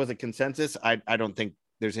if that was a consensus, I don't think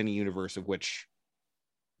there's any universe of which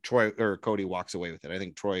Troy or Cody walks away with it. I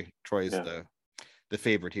think Troy's the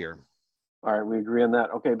favorite here. All right, we agree on that.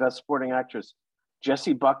 Okay, best supporting actress: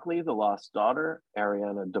 Jessie Buckley, The Lost Daughter;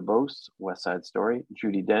 Ariana DeBose, West Side Story;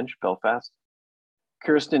 Judi Dench, Belfast;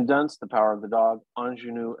 Kirsten Dunst, The Power of the Dog;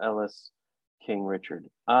 Anjanou Ellis, King Richard.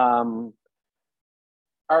 Ariana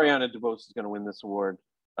DeBose is going to win this award.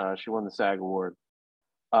 She won the SAG award.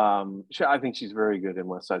 I think she's very good in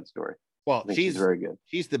West Side Story. Well, she's very good.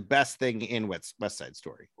 She's the best thing in West Side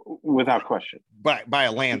Story, without question, by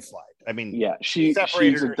a landslide. I mean, yeah, she's a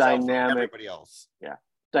dynamic. Everybody else,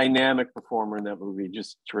 dynamic performer in that movie,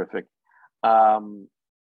 just terrific. None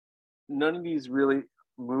of these really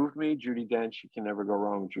moved me. Judi Dench, you can never go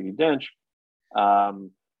wrong with Judi Dench.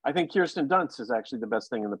 I think Kirsten Dunst is actually the best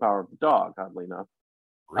thing in The Power of the Dog, oddly enough.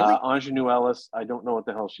 Really? Anjanou Ellis, I don't know what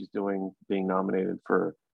the hell she's doing being nominated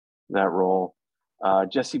for that role.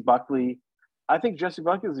 Jessie Buckley, I think Jessie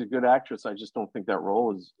Buckley is a good actress. I just don't think that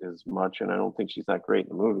role is much, and I don't think she's that great in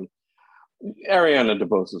the movie. Ariana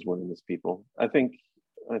DeBose is winning this, people. I think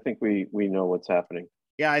we know what's happening.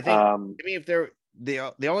 Yeah, I think I mean, if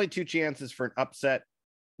the only two chances for an upset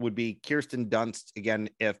would be Kirsten Dunst again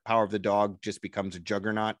if Power of the Dog just becomes a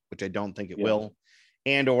juggernaut, which I don't think it will,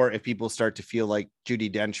 and or if people start to feel like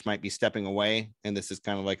Judi Dench might be stepping away, and this is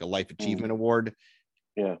kind of like a life achievement award.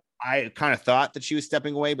 Yeah, I kind of thought that she was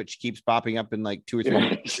stepping away, but she keeps popping up in like 2 or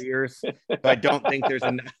 3 years. So I don't think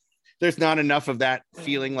there's not enough of that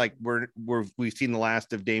feeling like we've seen the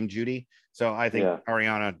last of Dame Judy. So I think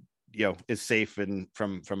Ariana, is safe and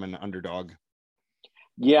from an underdog.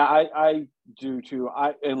 Yeah, I do too.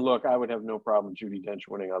 I would have no problem with Judi Dench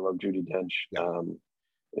winning. I love Judi Dench.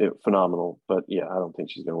 Yeah. Phenomenal. But yeah, I don't think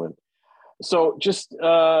she's going to win. So just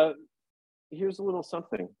here's a little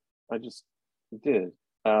something. I just did.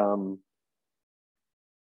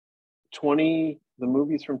 20 the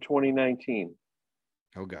movies from 2019.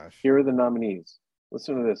 Oh gosh. Here are the nominees.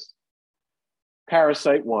 Listen to this.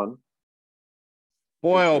 Parasite won.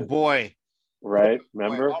 Boy, oh boy. Right? Boy,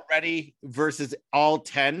 Remember? already versus all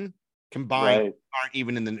 10 combined Right. aren't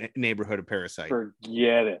even in the neighborhood of Parasite.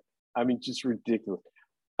 Forget it. I mean, just ridiculous.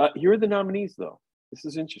 Here are the nominees, though. This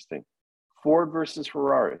is interesting. Ford versus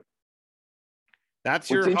Ferrari. That's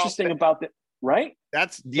What's interesting about that, right?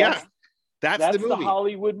 That's the movie. The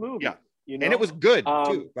Hollywood movie. Yeah. You know? And it was good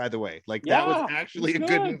too, by the way. Like that was actually a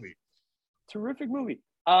good movie. Terrific movie.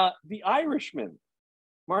 The Irishman,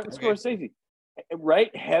 Martin Scorsese.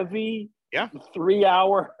 Right? Heavy. Yeah. 3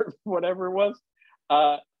 hour, whatever it was.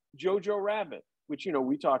 Jojo Rabbit, which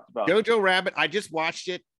we talked about. Jojo Rabbit. I just watched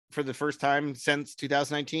it for the first time since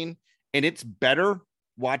 2019, and it's better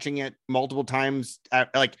watching it multiple times.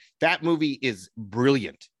 Like that movie is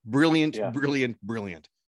brilliant. Brilliant.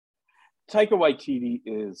 Taika Waititi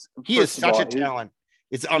is such a talent.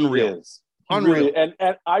 It's unreal. He is. Unreal. Really,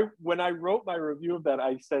 and when I wrote my review of that,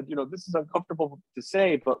 I said, this is uncomfortable to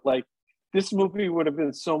say, but like this movie would have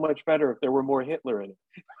been so much better if there were more Hitler in it.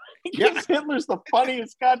 Because Hitler's the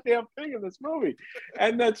funniest goddamn thing in this movie,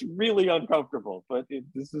 and that's really uncomfortable. But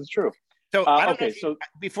this is true. So so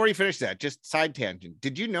before you finish that, just side tangent.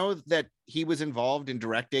 Did you know that he was involved in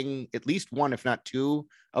directing at least one, if not two,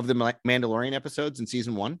 of the Mandalorian episodes in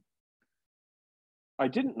season 1? I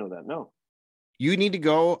didn't know that. No. You need to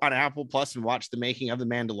go on Apple Plus and watch the making of the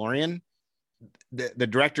Mandalorian. The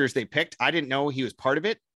directors they picked, I didn't know he was part of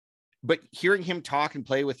it, but hearing him talk and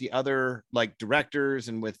play with the other like directors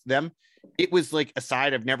and with them, it was like a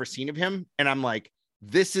side I've never seen of him. And I'm like,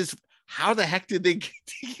 this is how the heck did they get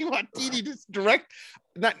Waititi to direct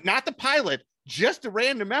not the pilot, just a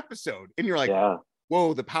random episode? And you're like,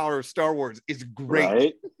 whoa, the power of Star Wars is great.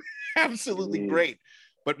 Right? Absolutely great.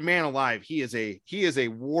 But man alive, he is a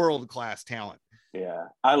world-class talent. Yeah,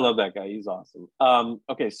 I love that guy. He's awesome.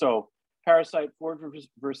 Okay, so Parasite, Ford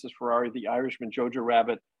versus Ferrari, The Irishman, Jojo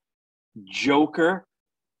Rabbit, Joker.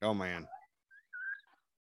 Oh man.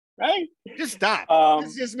 Right? Just stop.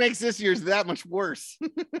 This just makes this year's that much worse.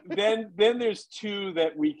 then there's two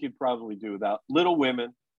that we could probably do without. Little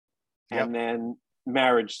Women, and then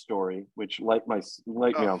Marriage Story, which light me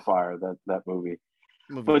on fire, that movie.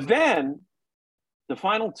 But then the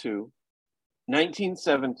final two,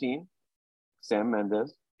 1917, Sam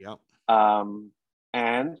Mendes. Yep.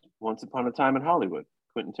 And Once Upon a Time in Hollywood,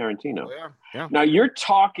 Quentin Tarantino. Oh, yeah. Now you're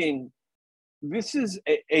talking, this is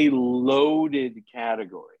a loaded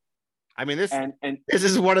category. I mean, this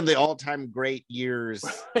is one of the all-time great years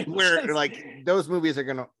where like those movies are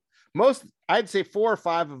gonna I'd say 4 or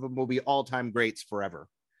 5 of them will be all-time greats forever.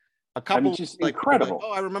 A couple just like incredible.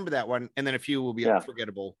 Like, I remember that one, and then a few will be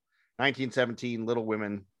unforgettable. 1917, Little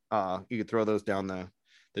Women. You could throw those down the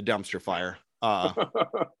dumpster fire.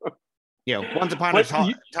 Once Upon a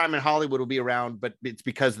Time in Hollywood will be around, but it's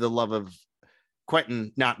because of the love of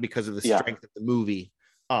Quentin, not because of the strength of the movie.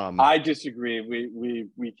 I disagree.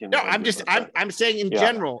 We can. No, I'm saying in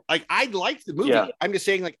general, like I liked the movie. Yeah. I'm just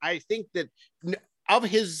saying, like I think that of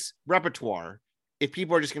his repertoire, if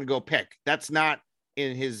people are just going to go pick, that's not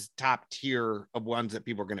in his top tier of ones that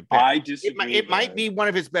people are going to pick. I disagree. It might be one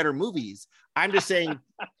of his better movies. I'm just saying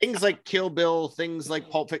things like Kill Bill, things like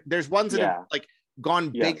Pulp Fiction. There's ones that have like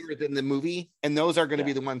gone bigger than the movie, and those are going to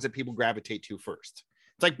be the ones that people gravitate to first.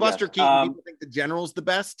 It's like Buster Keaton. People think The General's the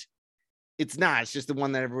best. It's not. It's just the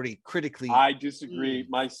one that everybody critically. I disagree.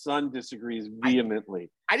 My son disagrees vehemently.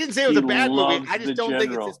 I didn't say it was a bad movie. I just don't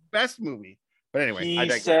think it's his best movie. But anyway, he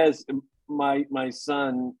says my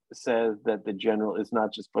son says that The General is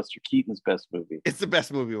not just Buster Keaton's best movie. It's the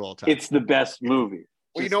best movie of all time. It's the best movie.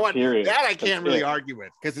 Well, you know what? Period. That I can't really argue with,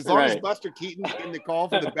 because as long as Buster Keaton's in the call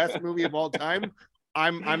for the best movie of all time,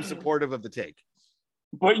 I'm supportive of the take.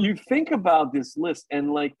 But you think about this list,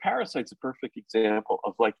 and like Parasite's a perfect example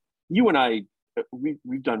of like you and I,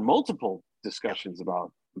 we've done multiple discussions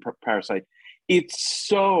about Parasite. It's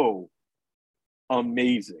so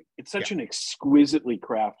amazing. It's such an exquisitely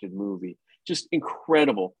crafted movie, just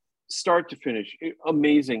incredible, start to finish,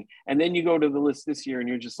 amazing. And then you go to the list this year, and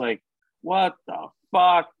you're just like, what the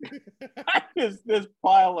fuck is this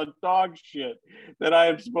pile of dog shit that I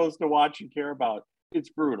am supposed to watch and care about? It's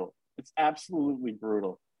brutal. It's absolutely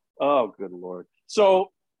brutal. Oh, good Lord.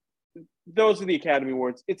 So those are the Academy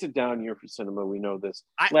Awards. It's a down year for cinema. We know this.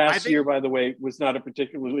 Last year, by the way, was not a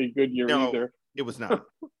particularly good year either. It was not.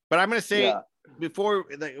 But I'm going to say, before,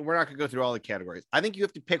 we're not going to go through all the categories. I think you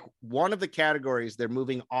have to pick one of the categories they're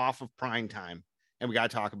moving off of prime time and we got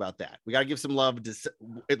to talk about that. We got to give some love to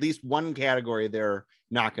at least one category they're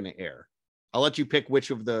not going to air. I'll let you pick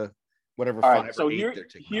which of the whatever. All five right, so or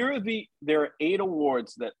eight there are 8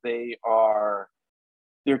 awards that they're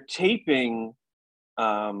taping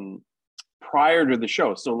prior to the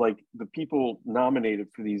show. So like the people nominated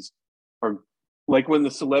for these are like when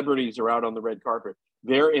the celebrities are out on the red carpet,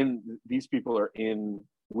 these people are in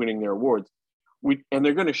winning their awards. And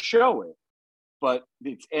they're going to show it, but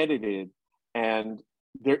it's edited and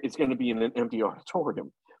it's going to be in an empty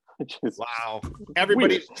auditorium, which is wow.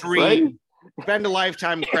 Everybody's weird, dream. Right? Spend a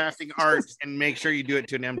lifetime crafting art and make sure you do it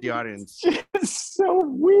to an empty audience. It's so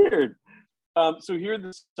weird. So here are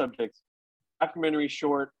the subjects: documentary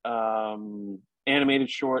short, animated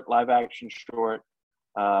short, live action short,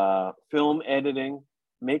 film editing,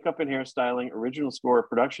 makeup and hairstyling, original score,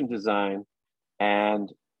 production design,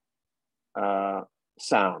 and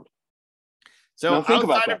sound. So now, think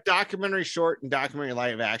outside about of documentary short and documentary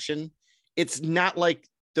live action, it's not like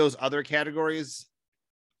those other categories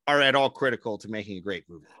are at all critical to making a great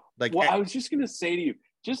movie. Like, well, I was just going to say to you,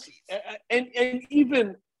 and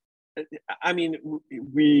even, I mean,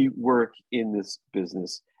 we work in this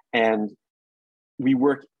business, and we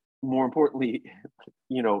work, more importantly,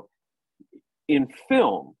 in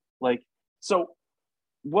film. Like, so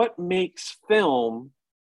what makes film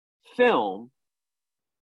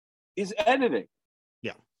is editing.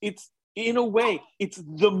 Yeah. It's, in a way, it's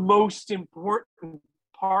the most important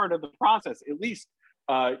part of the process, at least,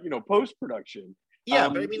 post-production. Yeah,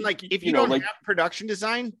 but I mean, like, if you don't have production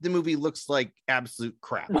design, the movie looks like absolute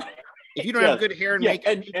crap. If you don't have good hair and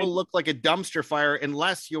makeup, people look like a dumpster fire,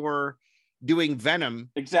 unless you're doing Venom.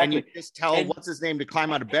 Exactly. And you just tell what's his name to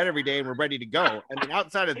climb out of bed every day and we're ready to go. I mean,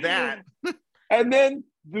 outside of that. And then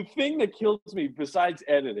the thing that kills me besides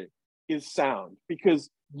editing is sound, because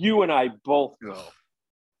you and I both know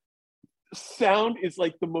sound is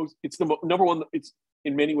like it's the number one. It's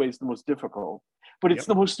in many ways the most difficult, but it's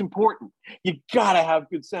the most important. You gotta have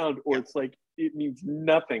good sound, or it's like it means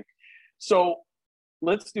nothing. So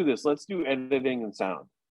let's do this. Let's do editing and sound.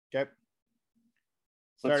 Okay.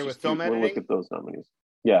 Starting with film editing. We'll look at those nominees.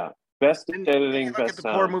 Yeah. Best editing, look best at the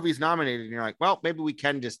sound. 4 movies nominated, and you're like, well, maybe we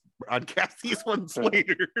can just broadcast these ones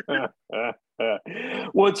later.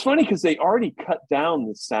 Well, it's funny because they already cut down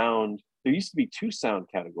the sound. There used to be 2 sound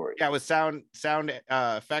categories. Yeah, with sound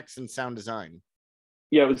effects and sound design.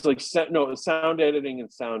 Yeah, it was like sound editing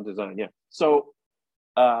and sound design. Yeah. So,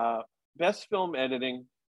 best film editing,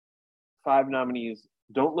 5 nominees: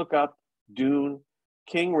 Don't Look Up, Dune,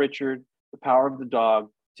 King Richard, The Power of the Dog,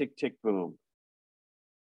 Tick, Tick, Boom.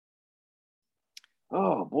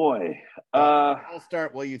 Oh boy. I'll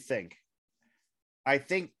start. What you think? I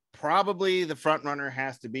think probably the front runner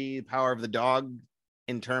has to be Power of the Dog,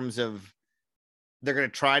 in terms of they're going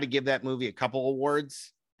to try to give that movie a couple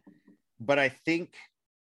awards, but I think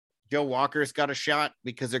Joe Walker's got a shot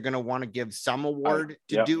because they're going to want to give some award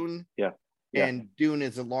to Dune. Yeah. And Dune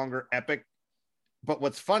is a longer epic. But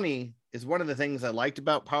what's funny is one of the things I liked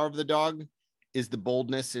about Power of the Dog is the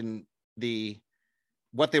boldness and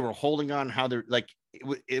what they were holding on, how they're like,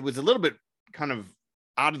 it was a little bit kind of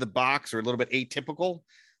out of the box or a little bit atypical.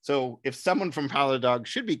 So if someone from Power of the Dog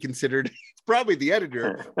should be considered, it's probably the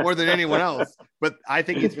editor more than anyone else. But I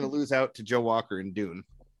think he's going to lose out to Joe Walker in Dune.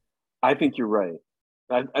 I think you're right.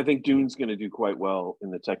 I think Dune's going to do quite well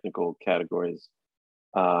in the technical categories.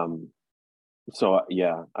 So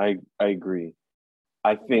yeah, I agree.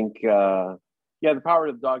 I think the Power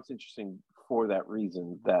of the Dog's interesting for that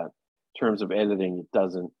reason, that in terms of editing,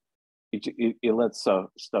 it lets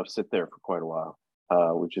stuff sit there for quite a while,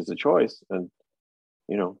 which is a choice, and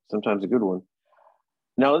sometimes a good one.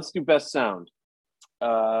 Now let's do best sound.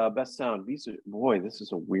 Best sound. This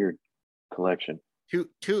is a weird collection.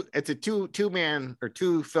 It's a two-man or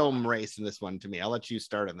 2 film race in this one to me. I'll let you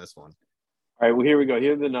start on this one. All right, well, here we go.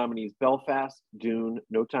 Here are the nominees: Belfast, Dune,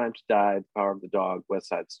 No Time to Die, The Power of the Dog, West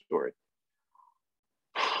Side Story.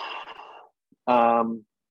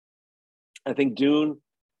 I think Dune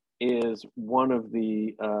is one of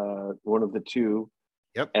the 2.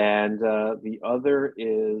 Yep. And the other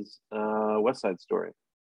is West Side Story.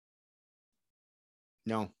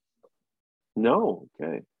 No.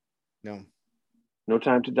 Okay. No. No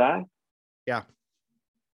Time to Die. Yeah.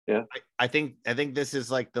 Yeah. I think this is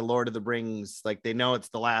like the Lord of the Rings. Like, they know it's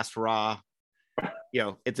the last hurrah.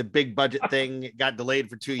 It's a big budget thing. It got delayed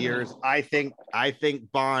for 2 years. I think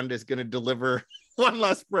Bond is going to deliver one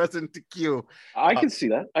last present to Q. I can see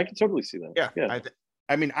that. I can totally see that. Yeah.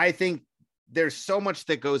 I think there's so much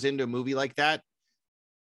that goes into a movie like that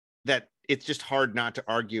it's just hard not to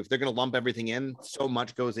argue. If they're going to lump everything in, so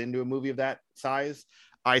much goes into a movie of that size.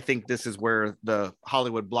 I think this is where the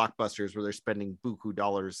Hollywood blockbusters where they're spending buku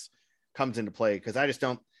dollars comes into play, because I just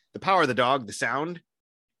don't, the Power of the Dog, the sound,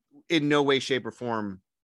 in no way, shape, or form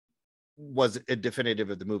was a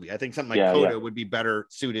definitive of the movie. I think something like Coda would be better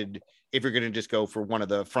suited if you're going to just go for one of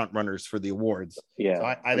the front runners for the awards. Yeah,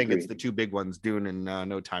 so I think it's the two big ones, Dune and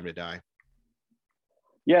No Time to Die.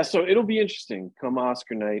 Yeah, so it'll be interesting come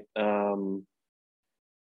Oscar night.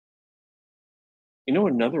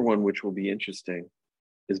 Another one which will be interesting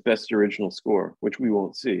is Best Original Score, which we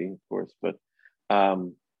won't see, of course, but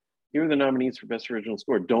here are the nominees for Best Original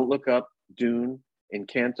Score. Don't Look Up, Dune,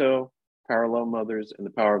 Encanto, Parallel Mothers, and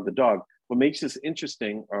The Power of the Dog. What makes this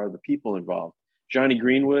interesting are the people involved. Johnny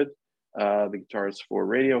Greenwood, the guitarist for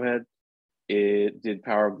Radiohead, it did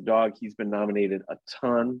Power of the Dog. He's been nominated a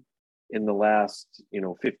ton in the last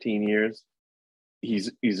 15 years. He's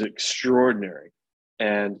extraordinary,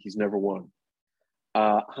 and he's never won.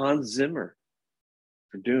 Hans Zimmer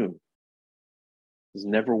for Dune has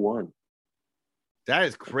never won. That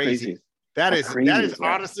is crazy. That is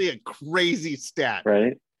honestly a crazy stat,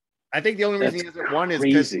 right? I think the only reason he hasn't won is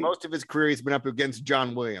because most of his career he's been up against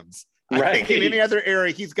John Williams. I think in any other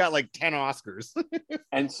area he's got like 10 Oscars.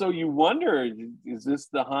 And so you wonder, is this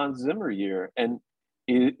the Hans Zimmer year? And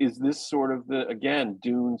is this sort of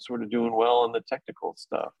Dune sort of doing well on the technical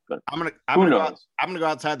stuff? But I'm gonna go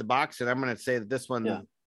outside the box, and I'm gonna say that this one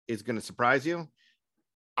is gonna surprise you.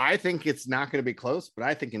 I think it's not gonna be close, but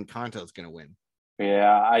I think Encanto is gonna win.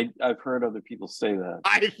 Yeah, I've heard other people say that.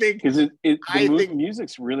 I think because the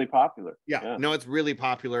music's really popular. Yeah, no, it's really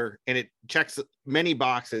popular, and it checks many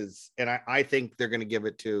boxes. And I think they're going to give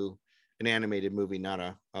it to an animated movie, not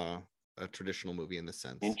a traditional movie in the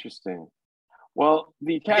sense. Interesting. Well,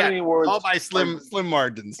 the Academy Awards all by slim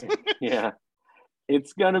margins. Yeah,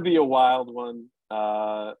 it's going to be a wild one.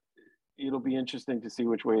 It'll be interesting to see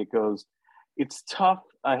which way it goes. It's tough.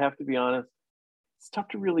 I have to be honest. It's tough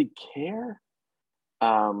to really care.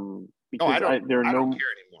 Because I don't care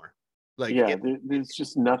anymore. Like, there's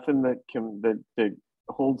just nothing that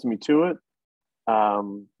holds me to it.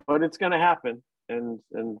 But it's going to happen, and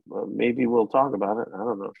maybe we'll talk about it. I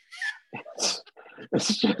don't know.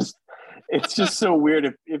 It's just so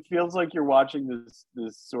weird. It feels like you're watching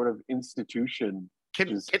this sort of institution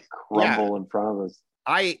just crumble in front of us.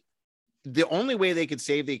 The only way they could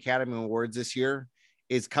save the Academy Awards this year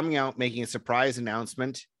is coming out making a surprise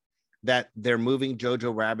announcement that they're moving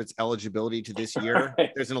Jojo Rabbit's eligibility to this year. Right.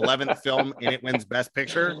 There's an 11th film and it wins Best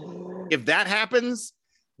Picture. If that happens,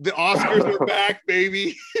 the Oscars are back,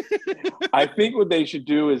 baby. I think what they should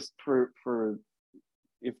do is for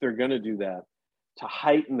if they're going to do that, to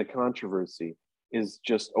heighten the controversy, is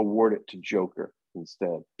just award it to Joker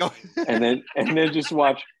instead. and then just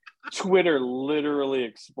watch Twitter literally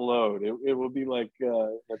explode. It will be like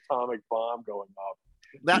an atomic bomb going off.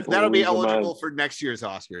 That'll be eligible for next year's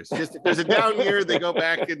Oscars. Just if there's a down year, they go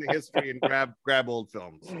back into history and grab old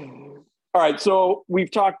films. All right, so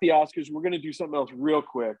we've talked the Oscars. We're going to do something else real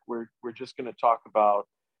quick. We're just going to talk about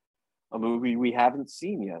a movie we haven't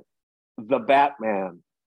seen yet, The Batman,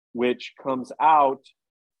 which comes out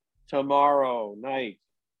tomorrow night,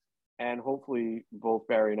 and hopefully both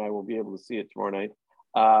Barry and I will be able to see it tomorrow night.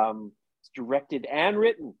 It's directed and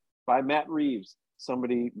written by Matt Reeves.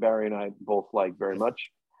 Somebody Barry and I both like very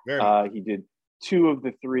much. He did 2 of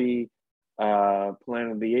the 3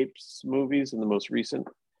 Planet of the Apes movies in the most recent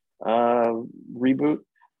reboot.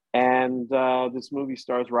 And this movie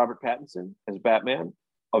stars Robert Pattinson as Batman,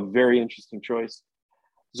 a very interesting choice.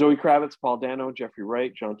 Zoe Kravitz, Paul Dano, Jeffrey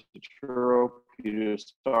Wright, John Turturro, Peter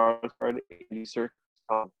Sarsgaard, Andy Serkis,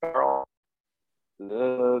 Tom Farrell.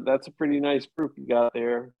 That's a pretty nice group you got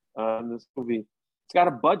there in this movie. It's got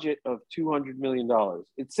a budget of $200 million.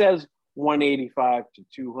 It says 185 to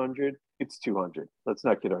 200. It's 200. Let's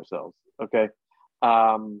not kid ourselves. Okay.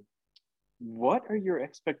 What are your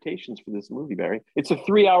expectations for this movie, Barry? It's a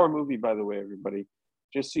 3-hour movie, by the way, everybody.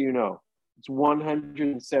 Just so you know, it's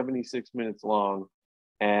 176 minutes long,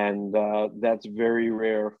 and that's very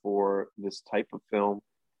rare for this type of film.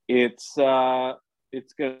 It's going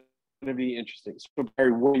to be interesting. So,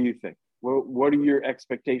 Barry, what do you think? What are your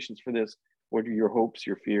expectations for this? What are your hopes,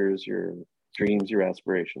 your fears, your dreams, your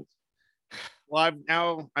aspirations? Well,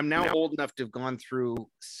 I'm now old enough to have gone through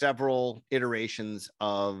several iterations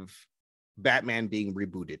of Batman being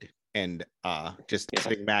rebooted and just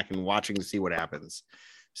sitting back and watching to see what happens.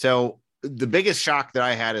 So the biggest shock that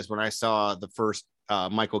I had is when I saw the first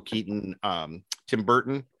Michael Keaton, Tim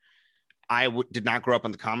Burton. I did not grow up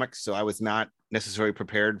on the comics, so I was not necessarily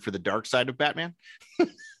prepared for the dark side of Batman.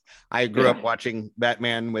 I grew up watching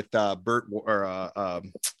Batman with Adam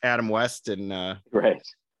West, and right.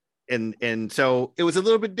 And so it was a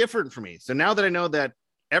little bit different for me. So now that I know that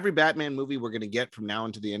every Batman movie we're going to get from now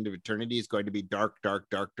until the end of eternity is going to be dark, dark,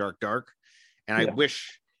 dark, dark, dark. And I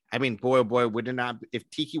wish, I mean, boy, oh boy, would it not, if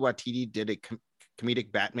Tiki Watiti did a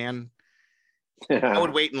comedic Batman, I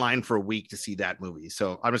would wait in line for a week to see that movie.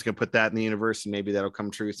 So I'm just going to put that in the universe and maybe that'll come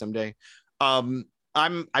true someday.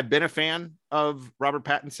 I've been a fan of Robert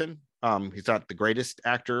Pattinson. He's not the greatest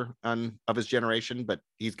actor of his generation, but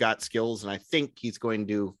he's got skills. And I think he's going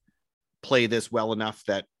to play this well enough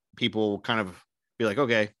that people will kind of be like,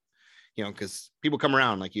 okay, you know, because people come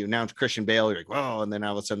around, like you announce Christian Bale, you're like, whoa, and then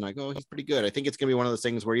all of a sudden like, oh, he's pretty good. I think it's gonna be one of those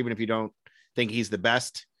things where even if you don't think he's the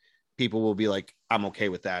best, people will be like, I'm okay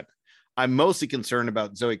with that. I'm mostly concerned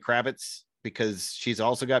about Zoe Kravitz because she's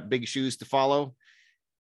also got big shoes to follow,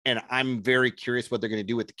 and I'm very curious what they're going to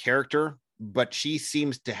do with the character. But she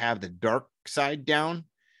seems to have the dark side down.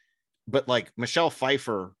 But like Michelle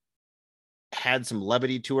Pfeiffer had some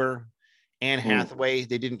levity to her. Anne Hathaway,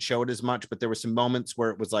 they didn't show it as much, but there were some moments where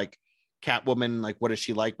it was like Catwoman, like what is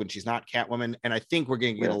she like when she's not Catwoman? And I think we're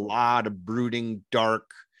going to get a lot of brooding, dark,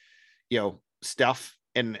 you know, stuff.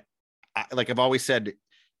 And like I've always said,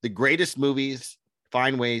 the greatest movies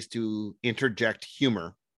find ways to interject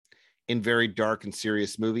humor in very dark and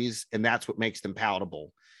serious movies, and that's what makes them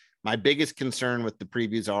palatable. My biggest concern with the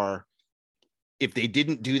previews are if they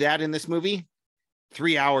didn't do that in this movie,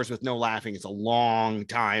 3 hours with no laughing is a long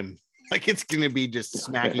time. Like it's going to be just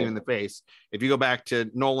smacking you in the face. If you go back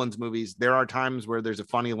to Nolan's movies, there are times where there's a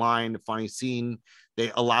funny line, a funny scene.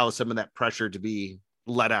 They allow some of that pressure to be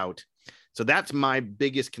let out. So that's my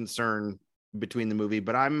biggest concern between the movie.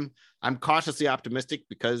 But I'm cautiously optimistic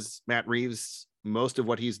because Matt Reeves, most of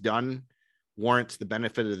what he's done warrants the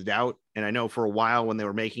benefit of the doubt. And I know for a while when they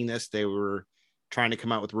were making this, they were trying to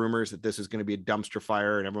come out with rumors that this is going to be a dumpster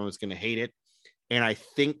fire and everyone was going to hate it. And I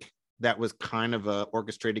think that was kind of a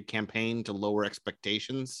orchestrated campaign to lower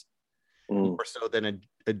expectations more so than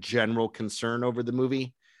a general concern over the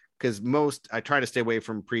movie. Because I try to stay away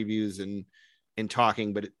from previews and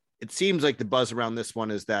talking, but it seems like the buzz around this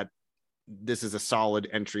one is that this is a solid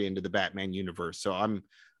entry into the Batman universe. So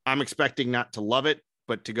I'm expecting not to love it,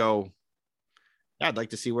 but to go, yeah, I'd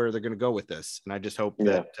like to see where they're going to go with this. And I just hope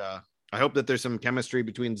that I hope that there's some chemistry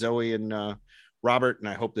between Zoe and Robert, and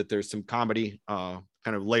I hope that there's some comedy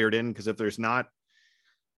kind of layered in, because if there's not,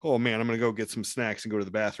 oh man, I'm gonna go get some snacks and go to the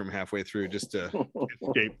bathroom halfway through just to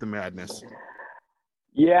escape the madness.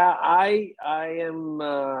 Yeah, I am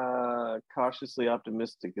cautiously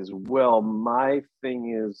optimistic as well. My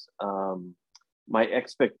thing is, my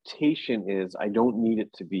expectation is I don't need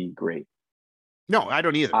it to be great. No, I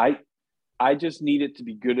don't either. I just need it to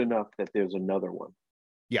be good enough that there's another one.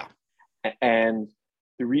 Yeah. And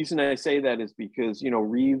the reason I say that is because, you know,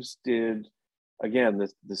 Reeves did, again,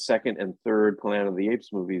 the second and third Planet of the Apes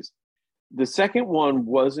movies. The second one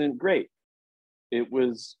wasn't great. It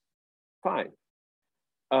was fine.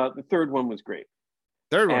 The third one was great.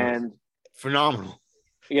 Third one was phenomenal.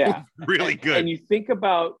 Yeah. Really good. And you think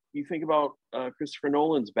about Christopher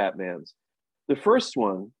Nolan's Batmans. The first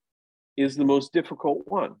one is the most difficult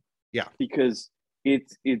one. Yeah. Because it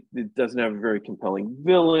doesn't have a very compelling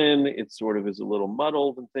villain. It sort of is a little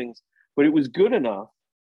muddled and things, but it was good enough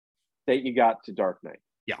that you got to Dark Knight.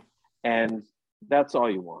 Yeah. And that's all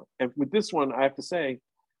you want. And with this one, I have to say,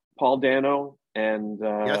 Paul Dano and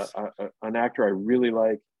an actor I really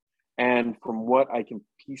like. And from what I can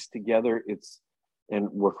piece together,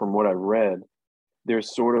 from what I read, they're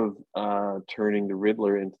sort of turning the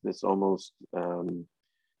Riddler into this almost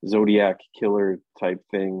Zodiac killer type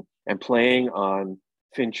thing, and playing on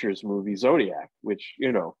Fincher's movie Zodiac, which,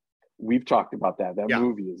 you know, we've talked about that. That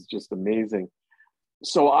movie is just amazing.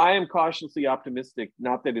 So I am cautiously optimistic,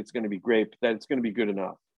 not that it's going to be great, but that it's going to be good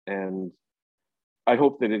enough. And I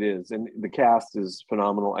hope that it is. And the cast is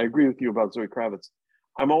phenomenal. I agree with you about Zoe Kravitz.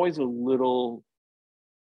 I'm always a little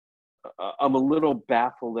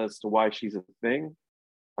baffled as to why she's a thing.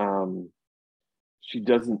 She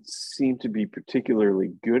doesn't seem to be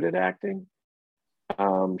particularly good at acting.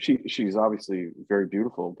 She's obviously very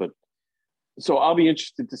beautiful, but so I'll be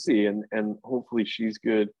interested to see, and hopefully she's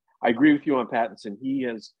good. I agree with you on Pattinson. He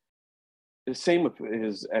has the same with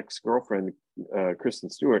his ex-girlfriend, Kristen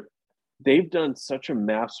Stewart. They've done such a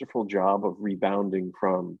masterful job of rebounding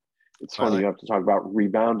from, it's funny you have to talk about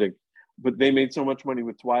rebounding, but they made so much money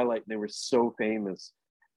with Twilight and they were so famous,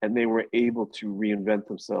 and they were able to reinvent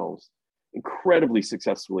themselves incredibly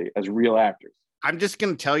successfully as real actors. I'm just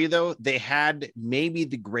going to tell you, though, they had maybe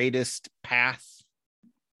the greatest path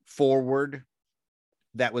forward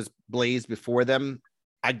that was blazed before them.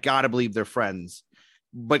 I got to believe they're friends.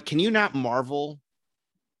 But can you not marvel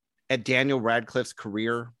at Daniel Radcliffe's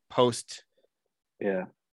career post. Yeah.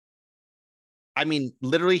 I mean,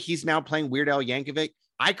 literally, he's now playing Weird Al Yankovic.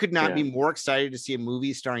 I could not be more excited to see a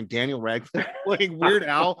movie starring Daniel Radcliffe playing Weird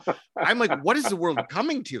Al. I'm like, what is the world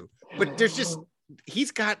coming to? But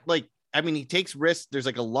he's got like, I mean, he takes risks. There's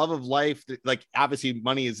like a love of life. Like, obviously,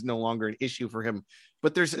 money is no longer an issue for him,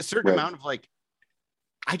 but there's a certain amount of like,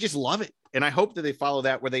 I just love it. And I hope that they follow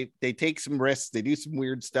that where they take some risks. They do some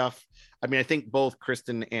weird stuff. I mean, I think both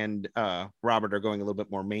Kristen and Robert are going a little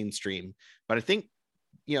bit more mainstream, but I think,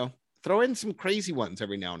 throw in some crazy ones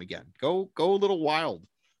every now and again. Go a little wild.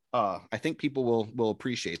 I think people will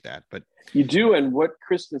appreciate that. But you do, and what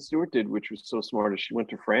Kristen Stewart did, which was so smart, is she went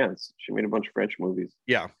to France. She made a bunch of French movies.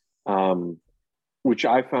 Yeah. Which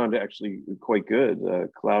I found actually quite good.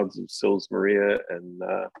 Clouds of Sils Maria, and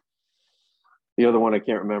the other one I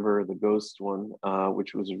can't remember, the Ghost one,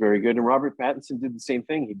 which was very good. And Robert Pattinson did the same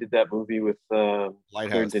thing. He did that movie with Claire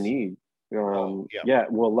Denis.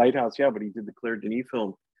 Lighthouse, but he did the Claire Denis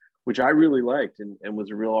film, which I really liked and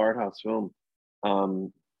was a real art house film.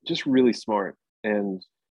 Just really smart. And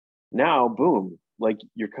now, boom, like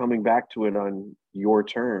you're coming back to it on your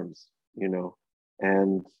terms,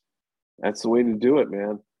 and that's the way to do it,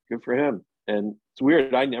 man. Good for him. And it's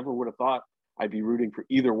weird. I never would have thought I'd be rooting for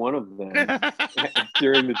either one of them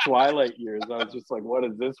during the Twilight years. I was just like, what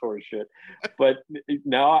is this horse shit? But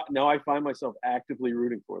now I find myself actively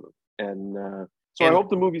rooting for them. And I hope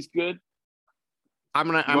the movie's good. I'm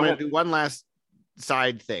gonna do one last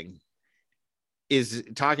side thing. Is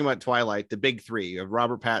talking about Twilight, the big three of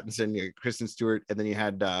Robert Pattinson, Kristen Stewart, and then you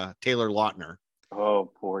had Taylor Lautner.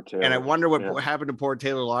 Oh, poor Taylor. And I wonder what happened to poor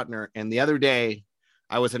Taylor Lautner. And the other day,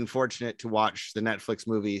 I was unfortunate to watch the Netflix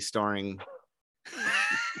movie starring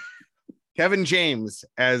Kevin James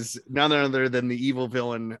as none other than the evil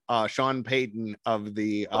villain, Sean Payton of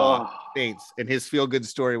the Saints, and his feel-good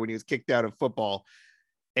story when he was kicked out of football.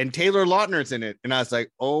 And Taylor Lautner's in it. And I was like,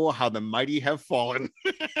 oh, how the mighty have fallen.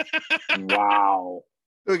 Wow.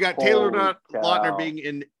 We got Taylor Lautner being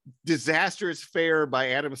in Disastrous Fare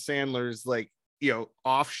by Adam Sandler's,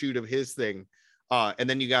 offshoot of his thing. And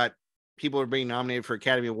then you got people are being nominated for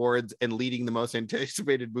Academy Awards and leading the most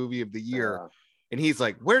anticipated movie of the year. And he's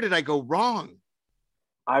like, where did I go wrong?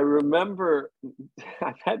 I remember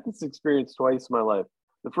I've had this experience twice in my life.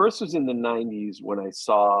 The first was in the 90s when I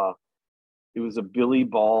saw, it was a Billy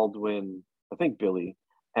Baldwin, I think Billy,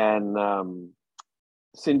 and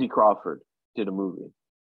Cindy Crawford did a movie.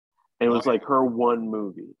 And it was like her one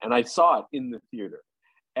movie. And I saw it in the theater.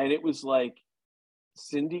 And it was like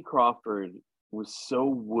Cindy Crawford was so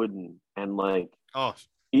wooden and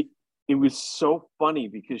it was so funny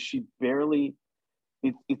because she barely,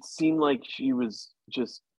 it seemed like she was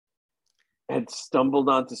just had stumbled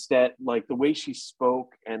onto set, like the way she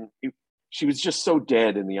spoke, and she was just so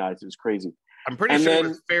dead in the eyes. It was crazy. I'm pretty sure it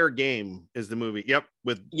was Fair Game is the movie. Yep.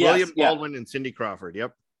 With William Baldwin and Cindy Crawford.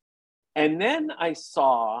 Yep. And then I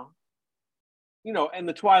saw, and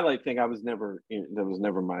the Twilight thing, that was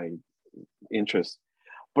never my interest.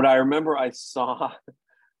 But I remember I saw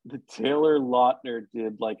the Taylor Lautner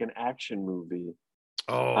did like an action movie.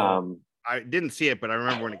 Oh, I didn't see it, but I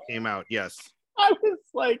remember when it came out. Yes. I was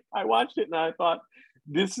like, I watched it and I thought,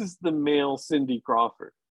 this is the male Cindy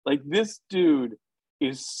Crawford. Like, this dude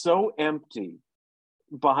is so empty.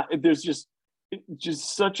 There's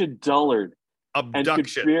just such a dullard. Abduction. And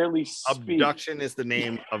could barely speak. Abduction is the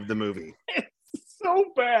name of the movie. It's so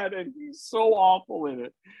bad, and he's so awful in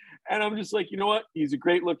it. And I'm just like, you know what? He's a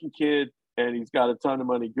great looking kid, and he's got a ton of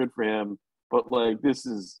money. Good for him. But like, this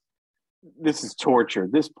is torture.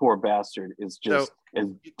 This poor bastard is just as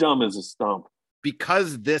dumb as a stump.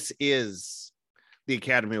 Because this is the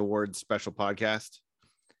Academy Awards special podcast,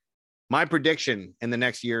 my prediction in the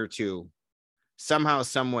next year or two, somehow,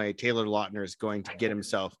 some way, Taylor Lautner is going to get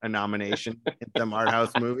himself a nomination in some art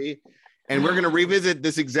house movie. And we're going to revisit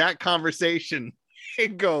this exact conversation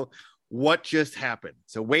and go, what just happened?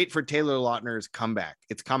 So wait for Taylor Lautner's comeback.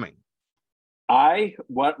 It's coming. My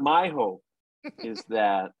hope is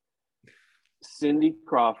that Cindy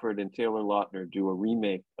Crawford and Taylor Lautner do a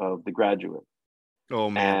remake of The Graduate. Oh,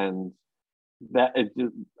 man. And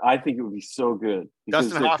I think it would be so good.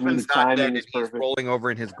 Dustin Hoffman's not dead. He's rolling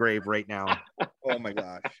over in his grave right now. Oh my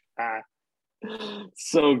gosh.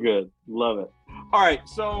 So good. Love it. All right.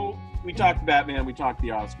 So we talked Batman. We talked the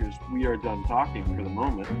Oscars. We are done talking for the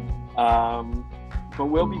moment. But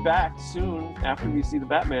we'll be back soon after we see the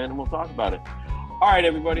Batman and we'll talk about it. All right,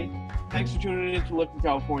 everybody. Thanks for tuning in to Look in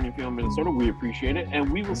California, Feel in Minnesota. We appreciate it.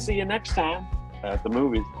 And we will see you next time at the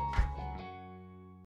movies.